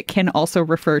 sticky wicket can also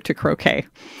refer to croquet.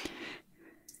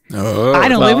 Oh, I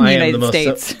don't well, live in the I am the United most-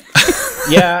 States.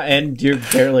 Yeah, and you're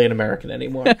barely an American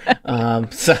anymore.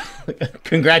 So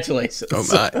congratulations. oh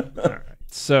my. All right.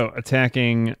 So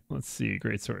attacking. Let's see.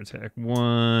 Greatsword attack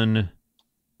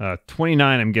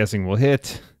 29. I'm guessing will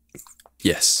hit.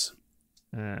 Yes.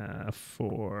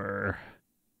 For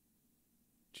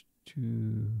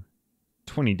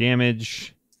 20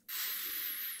 damage.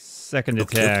 Second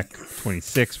Okay. attack,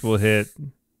 26 will hit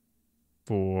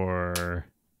for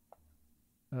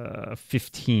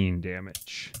 15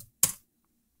 damage.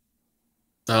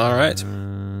 All right.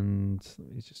 And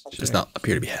let me just check. Does not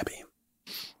appear to be happy.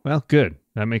 Well, good.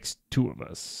 That makes 2 of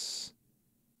us.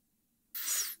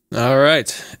 All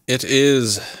right. It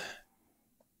is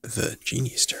the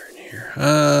genie's turn here. He's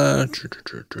not going to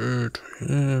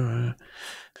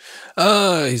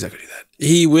do that.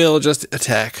 He will just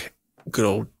attack good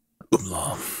old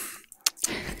Umlaw.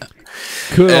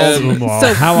 Good Um, old Umlaw.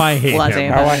 so How I hate blase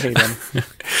him. about How I hate him.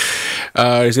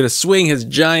 He's going to swing his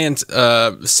giant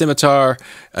scimitar.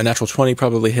 A natural 20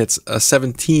 probably hits a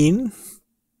 17.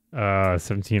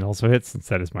 17 also hits since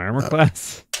that is my armor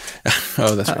class.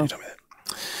 Oh, that's right. You told me that.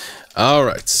 All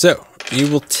right. So you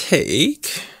will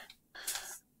take.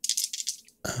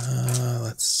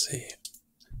 Let's see.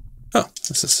 Oh,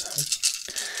 this is.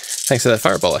 Thanks to that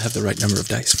fireball, I have the right number of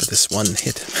dice for this one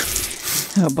hit.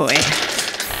 Oh boy.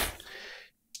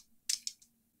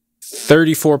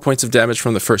 34 points of damage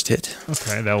from the first hit.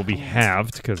 Okay, that will be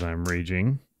halved because I'm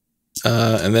raging.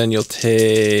 And then you'll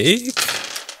take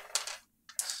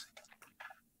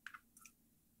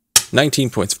 19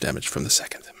 points of damage from the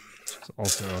second. It's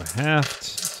also halved,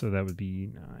 so that would be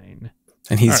 9.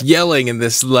 And he's yelling in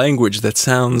this language that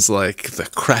sounds like the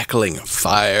crackling of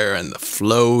fire and the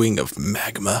flowing of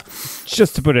magma.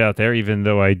 Just to put it out there, even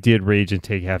though I did rage and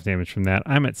take half damage from that,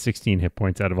 I'm at 16 hit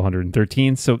points out of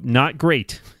 113, so not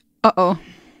great. Uh-oh.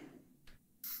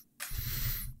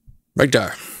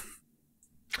 Regdar.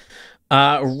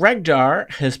 Regdar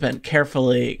has been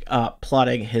carefully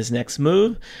plotting his next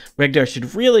move. Regdar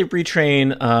should really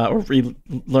retrain or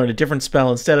learn a different spell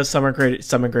instead of Summon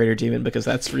Greater Demon, because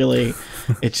that's really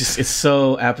it's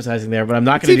so appetizing there. But I'm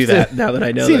not going to do that now that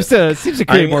I know that. Seems to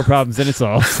create more problems than it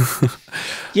solves.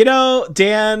 You know,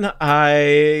 Dan,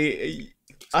 I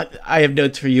have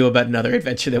notes for you about another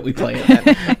adventure that we play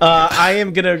in. I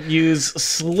am going to use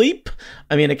Sleep.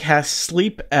 I'm going to cast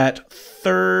Sleep at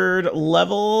 3rd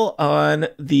level on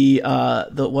the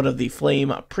one of the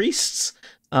flame priests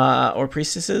or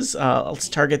priestesses. Let's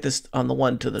target this on the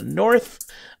one to the north.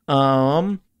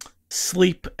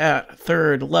 Sleep at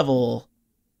 3rd level.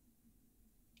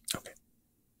 Okay.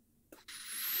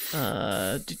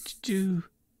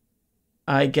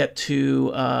 I get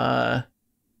to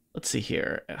let's see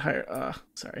here.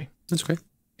 Sorry. That's okay.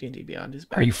 D&D Beyond is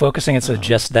back. Are you focusing it so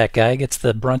just that guy gets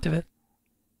the brunt of it?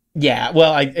 Yeah,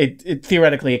 well, it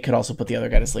theoretically it could also put the other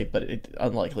guy to sleep, but it's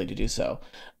unlikely to do so.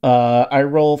 I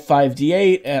roll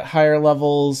 5d8 at higher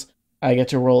levels. I get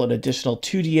to roll an additional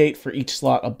 2d8 for each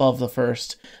slot above the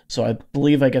first. So I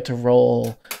believe I get to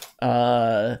roll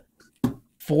 4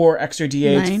 extra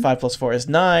d8. 9. 5 plus 4 is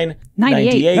 9.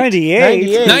 98.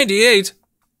 98. 98.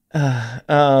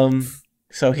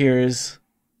 So here's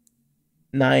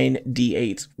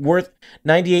 9d8 worth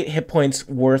 98 hit points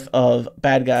worth of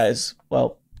bad guys.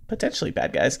 Well, potentially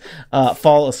bad guys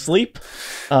fall asleep.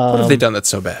 What have they done that's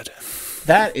so bad?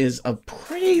 That is a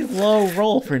pretty low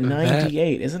roll for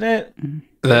 98, isn't it?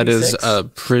 That is 36? a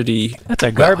pretty... That's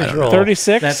a garbage roll.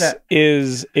 36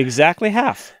 is exactly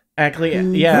half. Actually,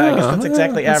 yeah, I guess that's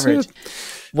exactly that's average. it.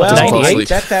 Well, Just fall I asleep.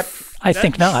 bet that. I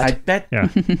think not. I bet. Yeah.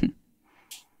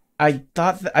 I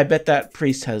bet that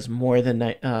priest has more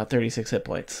than 36 hit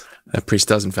points. That priest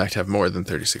does, in fact, have more than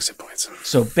 36 hit points.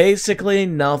 So basically,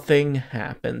 nothing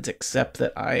happens except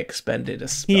that I expended a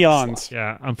spell Eons. slot.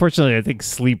 Yeah, unfortunately, I think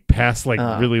sleep past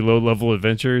really low-level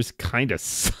adventures kind of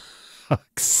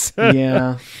sucks.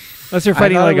 Yeah. Unless you're I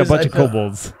fighting thought like it was- a bunch I of thought-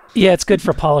 kobolds. Yeah, it's good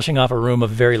for polishing off a room of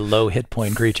very low hit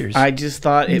point creatures. I just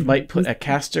thought it might put a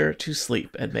caster to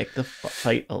sleep and make the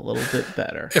fight a little bit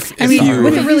better. If I mean, you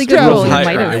with a really good drowsy. roll, you higher,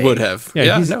 might have. it would have.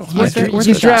 Yeah,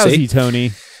 he's drowsy,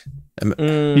 Tony.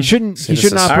 He shouldn't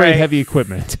operate Alright. heavy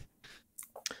equipment.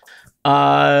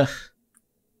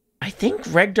 I think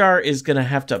Regdar is gonna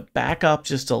have to back up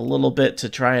just a little bit to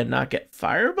try and not get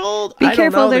fireballed. Be I don't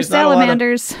careful, know. there's not a lot of-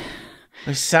 salamanders.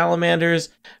 There's salamanders.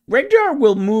 Regdar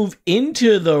will move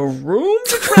into the room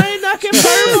to try and not get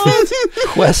fireballed.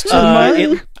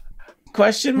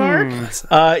 Question mark?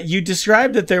 You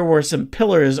described that there were some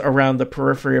pillars around the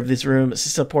periphery of this room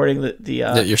supporting the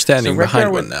Yeah, you're standing so behind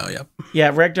Regdar one would- now, yep.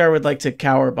 Yeah, Regdar would like to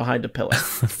cower behind a pillar.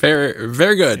 Very,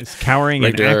 very good. Is cowering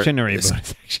an Regdar action or a is-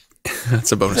 bonus action?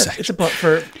 That's a bonus It's action. a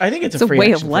for. I think it's It's a free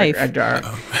way of action for life.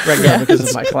 Regdar because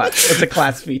of my class. It's a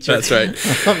class feature. That's right.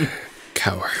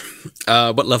 Cower.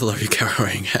 What level are you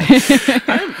cowering at?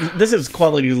 This is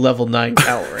quality level 9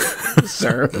 cowering,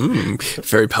 sir.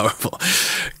 Very powerful.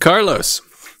 Carlos.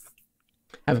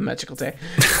 Have a magical day.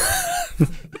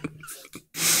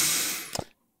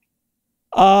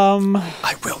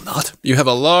 I will not. You have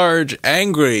a large,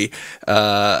 angry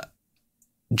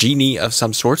genie of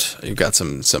some sort. You've got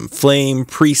some flame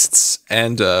priests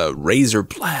and a razor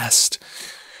blast.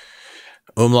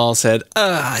 Umlal said,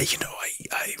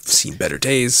 I've seen better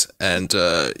days, and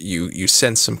you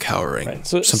sense some cowering, Right,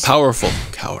 so- some powerful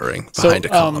cowering behind a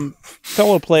column.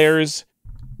 Fellow players,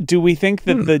 do we think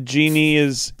that the genie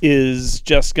is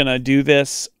just gonna do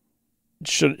this?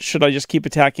 Should I just keep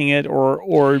attacking it,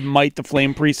 or might the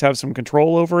flame priest have some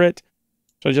control over it?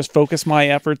 Should I just focus my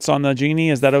efforts on the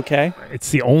genie? Is that okay? It's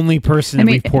the only person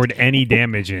we've poured any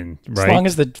damage in, right? As long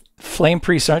as the flame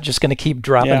priests aren't just going to keep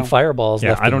dropping fireballs.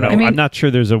 Yeah, left I don't know. and right. I'm not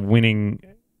sure there's a winning.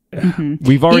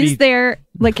 We've already. Is there,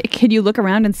 like, can you look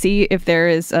around and see if there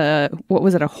is what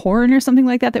was it, a horn or something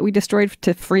like that we destroyed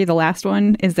to free the last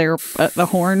one? Is there the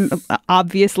horn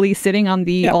obviously sitting on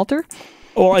the altar?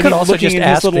 Well, You could also just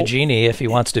ask the genie if he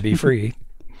wants to be free.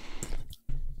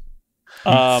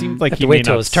 Seems like Have he to may wait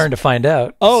till not his turn to find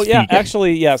out. Oh yeah, speak.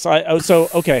 actually yes.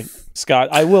 Okay, Scott.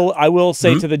 I will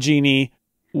say to the genie,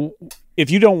 if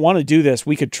you don't want to do this,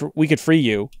 we could free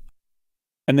you,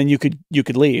 and then you could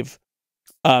leave.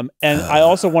 And I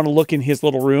also want to look in his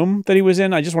little room that he was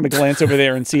in. I just want to glance over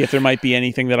there and see if there might be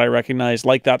anything that I recognize,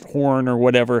 like that horn or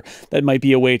whatever, that might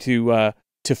be a way to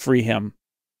free him.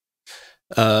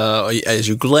 As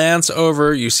you glance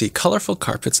over, you see colorful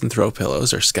carpets and throw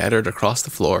pillows are scattered across the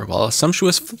floor, while a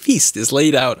sumptuous feast is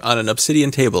laid out on an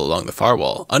obsidian table along the far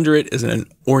wall. Under it is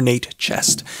an ornate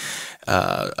chest.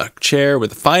 A chair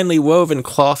with finely woven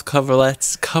cloth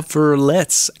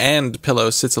coverlets and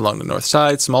pillows sits along the north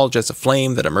side. Small jets of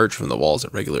flame that emerge from the walls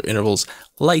at regular intervals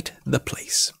light the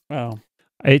place. Wow.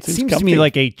 It Seems seems to me comfy.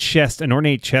 like a chest, an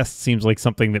ornate chest seems like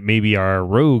something that maybe our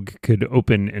rogue could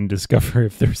open and discover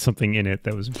if there's something in it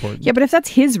that was important. Yeah, but if that's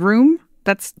his room,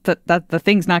 that's the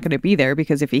thing's not going to be there,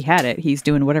 because if he had it, he's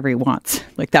doing whatever he wants.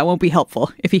 Like, that won't be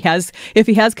helpful. If he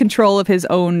has control of his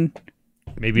own,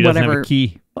 Maybe he doesn't have whatever. a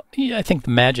key. Yeah, I think the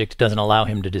magic doesn't allow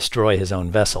him to destroy his own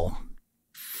vessel.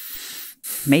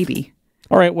 maybe.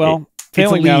 All right. Well,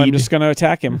 failing a that, I'm lead. just going to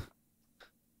attack him.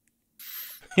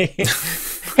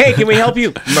 Hey, can we help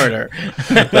you? Murder.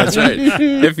 That's right.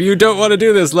 If you don't want to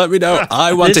do this, let me know.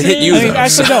 I want to This hit you. is- though.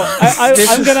 Actually, no.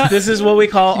 I'm gonna. This is what we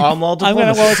call all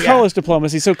diplomacy. Well, it's Yeah. Carlos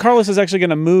diplomacy. So Carlos is actually going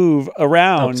to move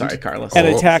around Oh, sorry, Carlos. and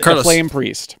attack the Carlos. flame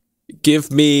priest.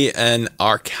 Give me an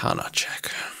Arcana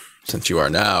check, since you are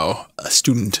now a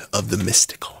student of the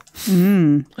mystical.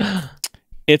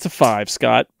 It's a 5,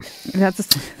 Scott.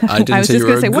 That's. I didn't was say just you going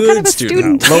were to a say, what good kind of a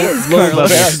student. student? Low level.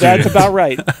 That's about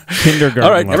right. Kindergarten.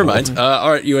 All right, never level. mind.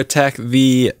 All right, you attack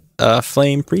the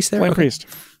flame priest there. Flame Okay. priest.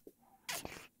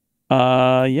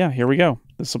 Yeah, here we go.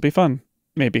 This will be fun.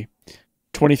 Maybe.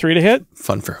 23 to hit.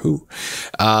 Fun for who?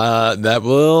 That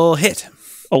will hit.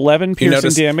 11 piercing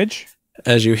notice- damage.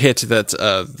 As you hit that,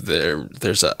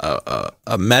 there's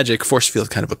a magic force field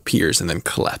kind of appears and then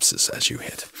collapses as you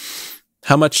hit.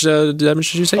 How much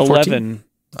damage did you say? 11.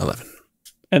 11.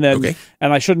 And then, Okay.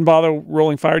 and I shouldn't bother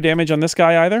rolling fire damage on this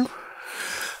guy either.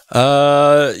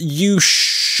 You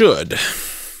should,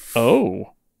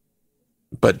 Oh.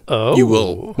 but Oh. you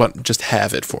will just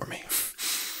have it for me.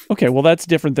 Okay. Well, that's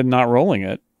different than not rolling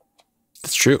it.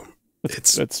 That's true.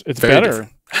 It's It's very better.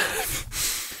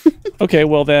 different. Okay.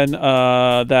 Well, then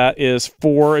that is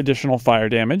 4 additional fire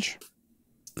damage,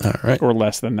 All right. or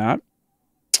less than that.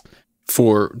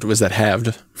 Was that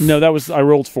halved? No, I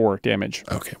rolled 4 damage.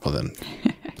 Okay, well then,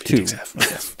 2. takes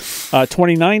half.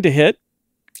 29 to hit.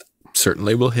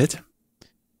 Certainly will hit.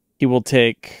 He will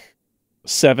take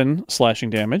 7 slashing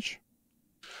damage.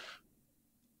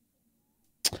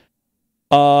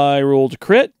 I rolled a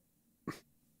crit.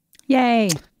 Yay!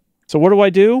 So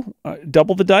what do?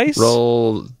 Double the dice?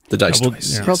 Roll the dice Double-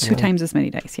 twice. yeah. Roll 2 times as many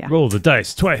dice. Yeah. Roll the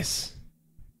dice twice.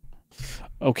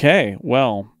 Okay,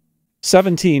 well,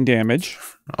 17 damage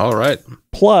All right.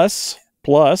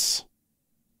 plus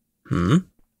Hmm.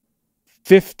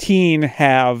 15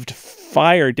 halved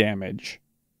fire damage.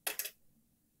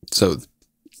 So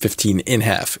 15 in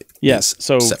half. Yes, is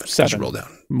so 7. I should 7 roll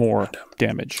down. more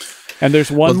damage. And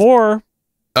there's one Well- more,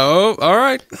 Oh, all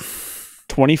right.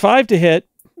 25 to hit,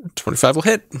 25 will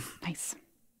hit. Nice.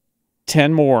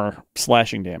 10 more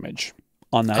slashing damage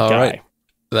on that All guy. right.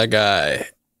 That guy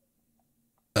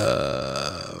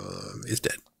is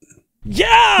dead.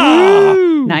 Yeah!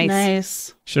 Nice.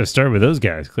 Nice. Should have started with those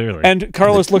guys, clearly. And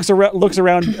Carlos looks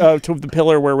around to the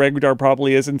pillar where Regdar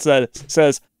probably is and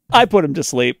says, "I put him to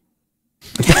sleep."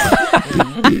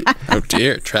 Oh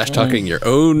dear, trash talking your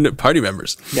own party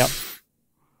members. Yep.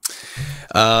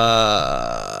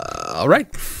 All right.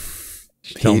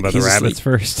 Tell them about the he's rabbits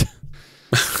asleep. first.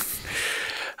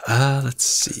 Let's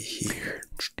see here.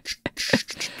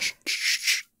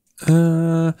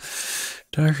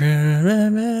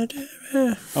 Darker.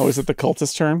 Oh, is it the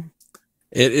cultist turn?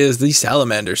 It is the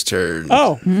salamander's turn.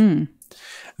 Oh,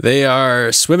 They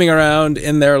are swimming around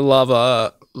in their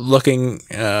lava, looking.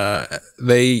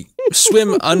 They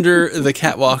swim under the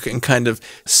catwalk and kind of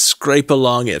scrape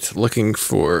along it, looking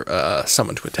for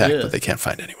someone to attack, Yeah. but they can't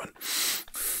find anyone.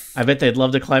 I bet they'd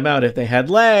love to climb out if they had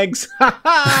legs.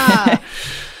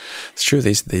 It's true.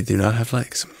 They do not have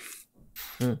legs.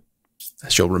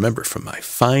 as you'll remember from my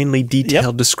finely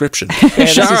detailed description.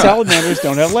 Fantasy salamanders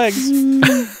don't have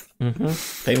legs.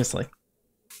 Famously.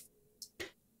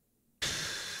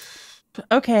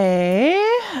 Okay,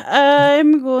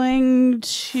 I'm going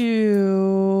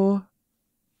to...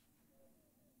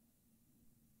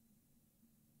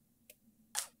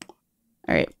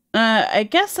 All right. I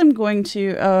guess I'm going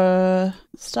to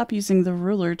stop using the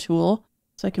ruler tool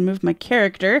so I can move my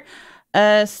character.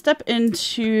 Step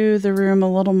into the room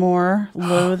a little more,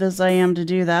 loath as I am to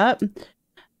do that.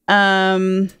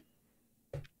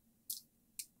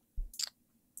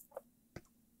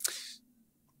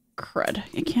 Crud.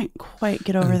 I can't quite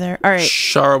get over there. All right.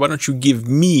 Shara, why don't you give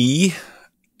me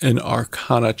an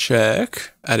Arcana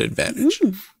check at advantage?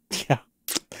 Yeah.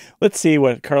 Let's see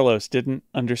what Carlos didn't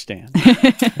understand.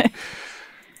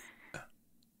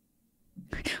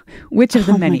 Which of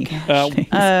the many?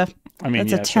 I mean,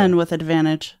 that's a 10 with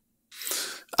advantage.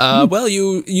 Well,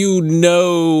 you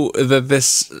know that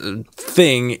this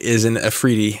thing is an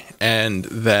Afridi and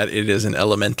that it is an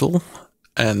elemental,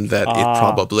 and that it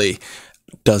probably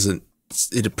doesn't.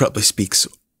 It probably speaks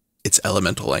its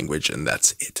elemental language, and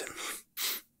that's it.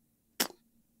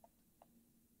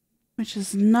 Which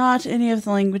is not any of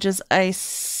the languages I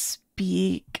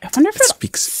speak. I wonder if It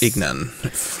speaks Ignan.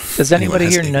 Does anybody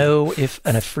here know if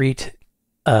an Ifrit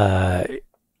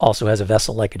also has a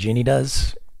vessel like a genie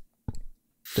does?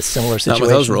 A similar situation? Not with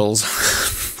those rolls.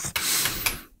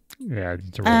 Yeah, I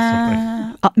need to roll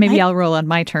something. Maybe I'll roll on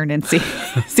my turn and see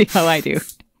how I do.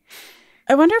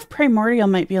 I wonder if primordial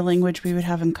might be a language we would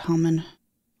have in common.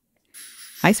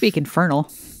 I speak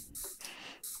Infernal.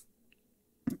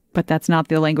 But that's not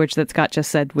the language that Scott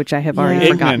just said, which I have already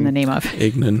forgotten the name of.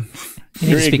 Ignan. You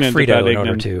need to speak ignorant Frito about in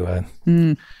order Ignan.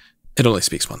 to... It only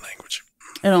speaks one language.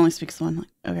 It only speaks one.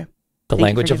 Okay. The Thank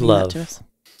language you of for giving that love. to us.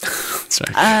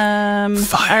 Sorry.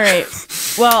 All right.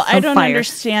 Well, I don't fire.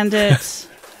 understand it.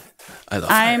 I love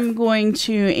fire. I'm going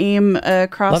to aim a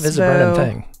Love is a burning crossbow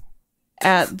thing.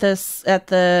 at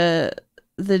the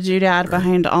doodad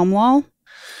behind Omlal.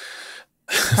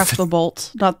 Crossbow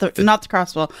bolt, not the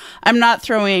crossbow. I'm not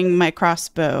throwing my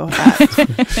crossbow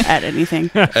at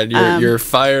anything. And you're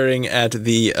firing at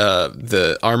the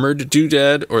armored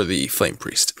doodad or the flame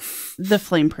priest? The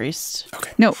flame priest.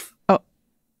 Okay. No. Oh.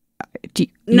 Do you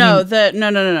No, mean-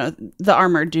 the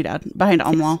armored doodad behind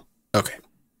Omlal. Okay.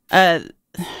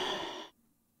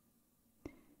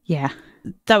 Yeah.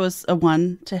 That was a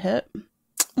 1 to hit.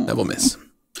 That will miss.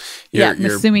 Yeah,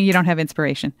 Your Assuming you don't have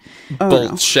inspiration.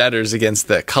 bolt shatters against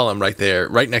the column right there,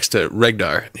 right next to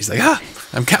Regdar. He's like,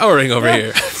 I'm cowering over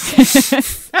here.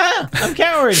 I'm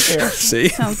cowering here. See?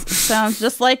 Sounds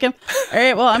just like him. All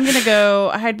right, well, I'm gonna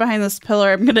go hide behind this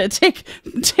pillar. I'm gonna take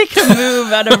a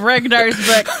move out of Regdar's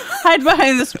book, hide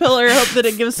behind this pillar, hope that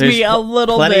it gives me a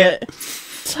little bit,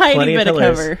 tiny bit of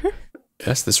cover.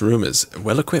 Yes, this room is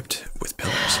well equipped with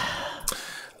pillars.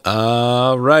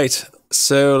 Right.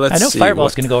 So let's see. I know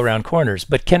Fireball's going to go around corners,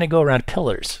 but can it go around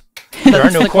pillars? There are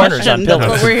no corners on That's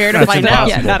pillars. what we're here to That's find out.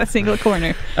 impossible. Yeah, not a single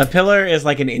corner. A pillar is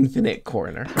like an infinite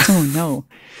corner. Oh, no.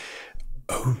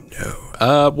 Oh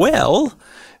no.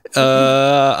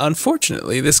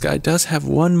 Unfortunately, this guy does have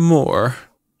one more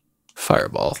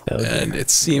fireball, and it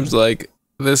seems like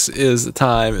this is the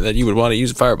time that you would want to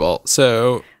use a fireball.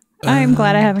 So I'm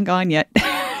glad I haven't gone yet.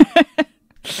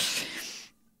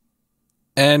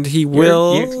 and he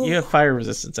will. You have fire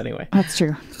resistance anyway. That's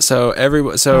true. So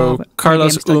everyone. So but Carlos,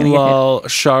 maybe I'm still gonna get Umlal,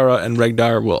 Shara, and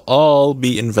Regdar will all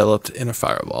be enveloped in a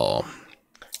fireball,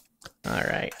 All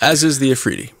right. as is the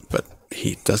Afridi, but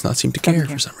he does not seem to care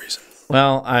for some reason.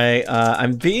 Well,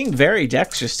 I'm being very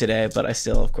dexterous today, but I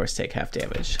still, of course, take half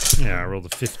damage. Yeah, I rolled a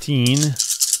 15.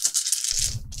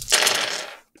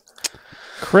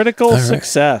 Critical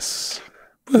success.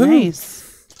 Nice.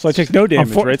 So I take no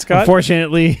damage, right, Scott?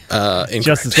 Unfortunately, Incorrect.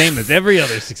 just the same as every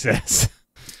other success.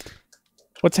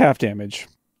 What's half damage?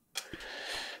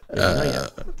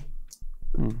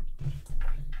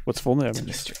 What's full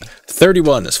damage?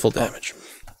 31 is full damage.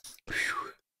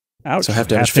 Ouch. So half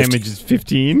damage. Half 50. damage is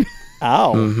 15.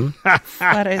 Ow.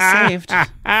 Glad I saved.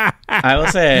 I will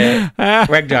say,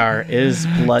 Regdar is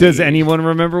bloody. Does anyone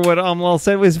remember what Amlal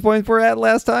said his points were at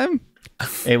last time?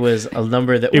 It was a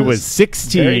number that It was very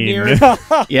 16. near.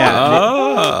 Yeah.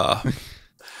 Ah.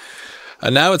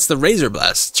 And now it's the Razor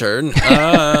Blast's turn.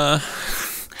 Might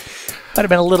have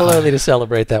been a little early to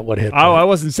celebrate that one hit. Oh, I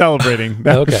wasn't celebrating.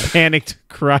 That Okay. was panicked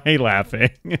cry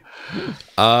laughing.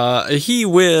 He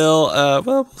will,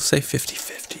 we'll say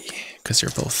 50-50, because you're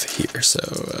both here.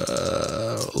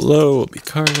 So, low will be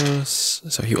Carlos.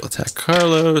 So he will attack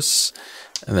Carlos.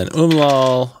 and then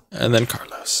Umlal, and then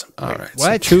Carlos. All right. So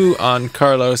what? 2 on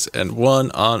Carlos and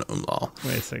 1 on Umlal.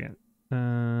 Wait a second.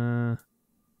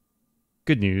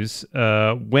 Good news.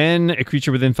 When a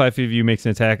creature within 5 feet of you makes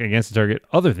an attack against a target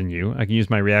other than you, I can use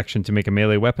my reaction to make a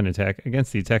melee weapon attack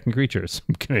against the attacking creatures.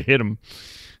 I'm gonna hit him.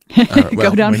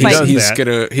 Go down, when he fight. does He's that-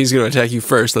 gonna attack you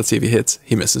first. Let's see if he hits.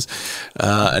 He misses,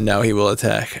 and now he will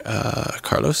attack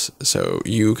Carlos. So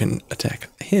you can attack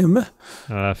him.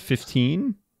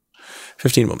 15.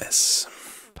 15 will miss.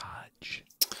 Fudge.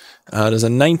 Does a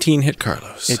 19 hit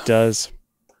Carlos? It does.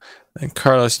 And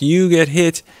Carlos, you get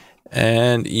hit,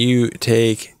 and you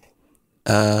take,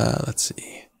 let's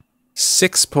see,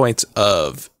 6 points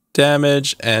of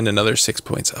damage and another 6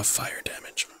 points of fire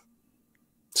damage.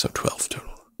 So 12 total.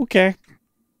 Okay.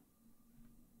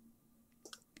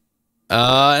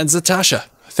 And Zatasha,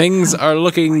 things are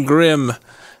looking grim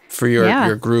for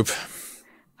your group.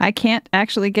 I can't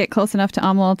actually get close enough to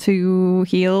Amlal to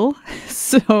heal,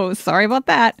 so sorry about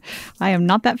that. I am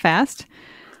not that fast.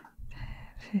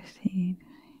 15.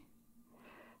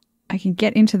 I can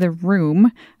get into the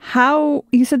room. How,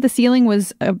 you said the ceiling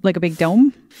was like a big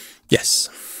dome? Yes.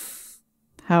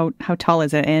 How tall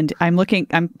is it? And I'm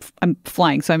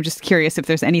flying, so I'm just curious if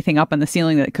there's anything up on the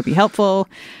ceiling that could be helpful.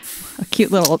 A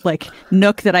cute little like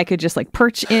nook that I could just like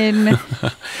perch in.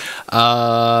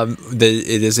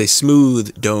 It is a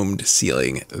smooth domed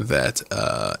ceiling that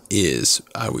is,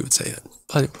 we would say,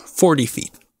 40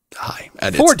 feet high.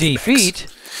 At 40 its apex. feet.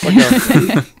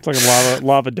 It's like a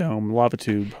lava dome, lava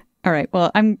tube. All right.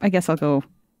 Well, I guess I'll go,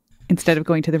 instead of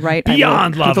going to the right,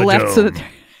 Beyond I will to the lava left so dome. that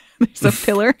there's a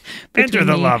pillar. Enter between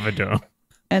the me lava dome.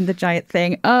 and the giant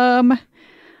thing. Wow,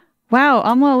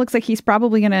 Amla looks like he's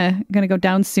probably gonna go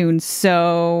down soon.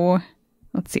 So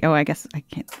let's see. Oh, I guess I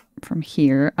can't from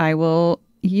here. I will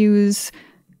use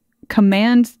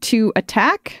command to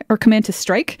attack or command to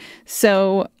strike.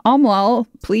 So Amlal,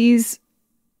 please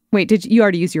wait. Did you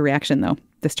already use your reaction though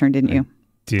this turn? Didn't you?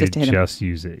 Did to hit him. just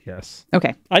use it, yes.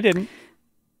 Okay, I didn't.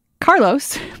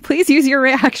 Carlos, please use your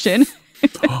reaction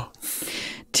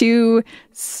to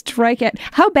strike at.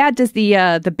 How bad does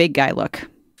the big guy look?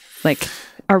 Like,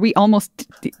 are we almost?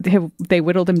 Have they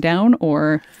whittled him down,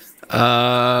 or?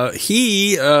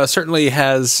 He certainly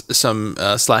has some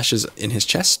slashes in his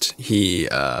chest. He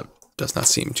does not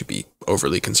seem to be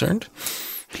overly concerned.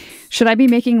 Should I be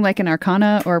making like an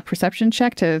Arcana or perception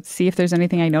check to see if there's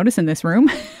anything I notice in this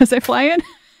room as I fly in?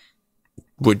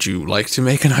 Would you like to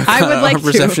make an I Arcana would like or to.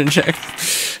 perception check?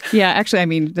 Yeah, actually, I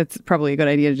mean, that's probably a good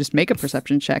idea to just make a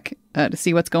perception check to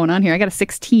see what's going on here. I got a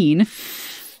 16.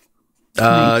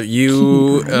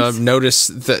 You Nice. notice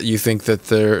that you think that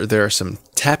there are some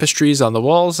tapestries on the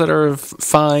walls that are of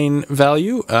fine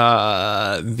value.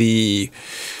 The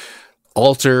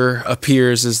altar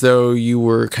appears as though you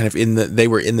were kind of they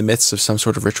were in the midst of some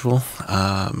sort of ritual.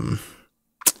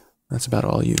 That's about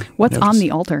all you What's notice. on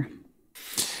the altar?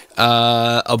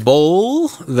 A bowl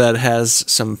that has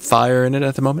some fire in it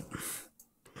at the moment.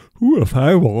 Ooh, a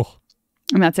fireball.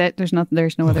 And that's it. There's no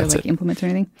other That's like it. implements or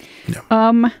anything.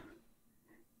 No.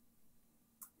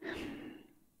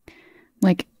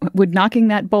 Like, would knocking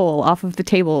that bowl off of the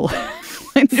table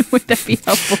would that be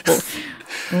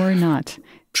helpful or not?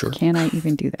 Sure. Can I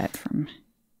even do that from?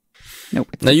 Nope.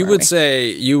 it's Now too you far would away. say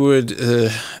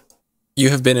you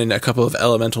have been in a couple of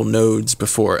elemental nodes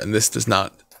before, and this does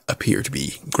not appear to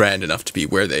be grand enough to be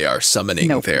where they are summoning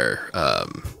Nope. their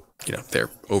their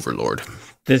overlord.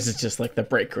 This is just like the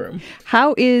break room.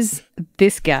 How is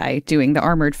this guy doing? The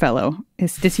armored fellow.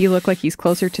 Does he look like he's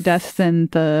closer to death than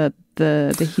the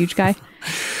huge guy?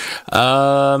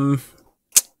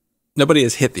 Nobody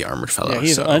has hit the armored fellow. Yeah,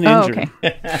 he's so. uninjured. Oh,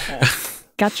 okay.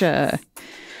 Gotcha.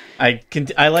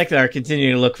 I like our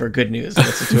continuing to look for good news in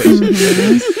this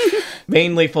situation.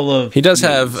 Mainly full of. He does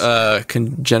have a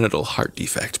congenital heart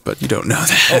defect, but you don't know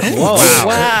that. Whoa!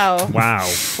 Wow. Wow.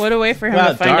 What a way for him Wow,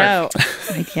 to find dark. out.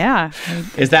 Like, yeah.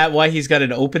 Is that why he's got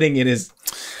an opening in his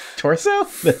torso?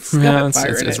 That's Yeah, got it's,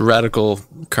 fire it's, in it's it. radical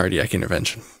cardiac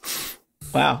intervention.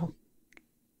 Wow.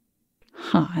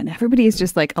 Huh. And everybody is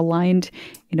just like aligned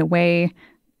in a way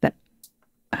that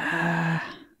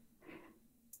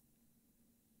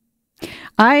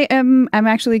I'm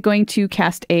actually going to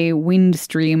cast a wind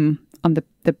stream on the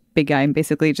big guy. I'm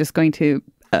basically just going to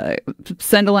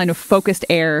send a line of focused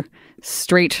air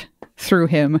straight through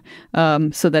him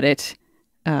so that it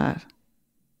from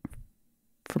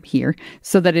here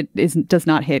so that it does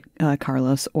not hit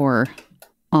Carlos or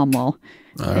Amwal.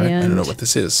 All right, I don't know what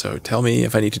this is, so tell me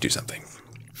if I need to do something.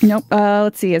 Nope.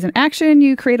 Let's see. As an action,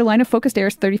 you create a line of focused air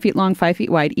 30 feet long, 5 feet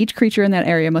wide. Each creature in that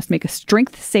area must make a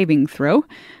strength saving throw.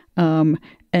 And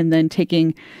then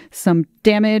taking some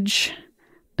damage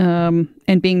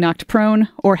and being knocked prone,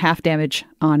 or half damage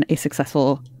on a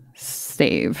successful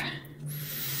save.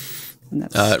 And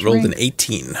that's It rolled an strength.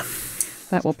 18.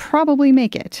 That will probably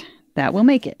make it. That will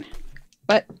make it.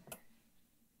 But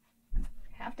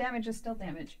half damage is still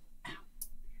damage.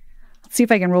 Let's see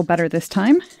if I can roll better this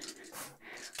time.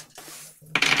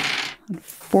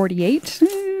 48.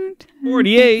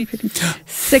 48.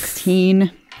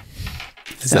 16.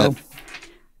 Is So-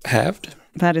 that halved?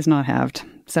 That is not halved.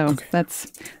 So that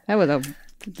was a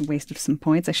waste of some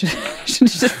points. I should have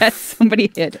just had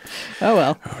somebody hit. Oh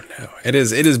well. Oh no. It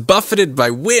is buffeted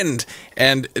by wind.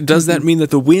 And does that mean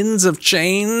that the winds of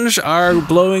change are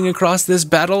blowing across this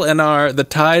battle and the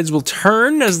tides will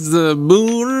turn as the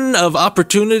moon of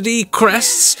opportunity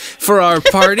crests for our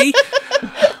party?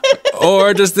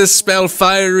 Or does this spell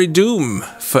fiery doom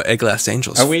for Eglass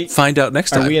Angels? Find out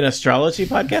next time. Are we an astrology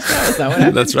podcast now? Is that what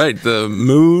happened? That's right. The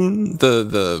moon,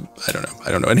 I don't know.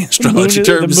 I don't know any astrology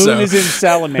terms. The moon so. is in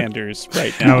salamanders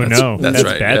right now. Oh no, that's that's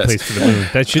right, a bad yes. place for the moon.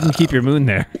 That shouldn't keep your moon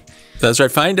there. That's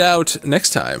right. Find out next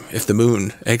time if the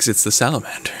moon exits the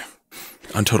salamander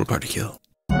on Total Party Kill.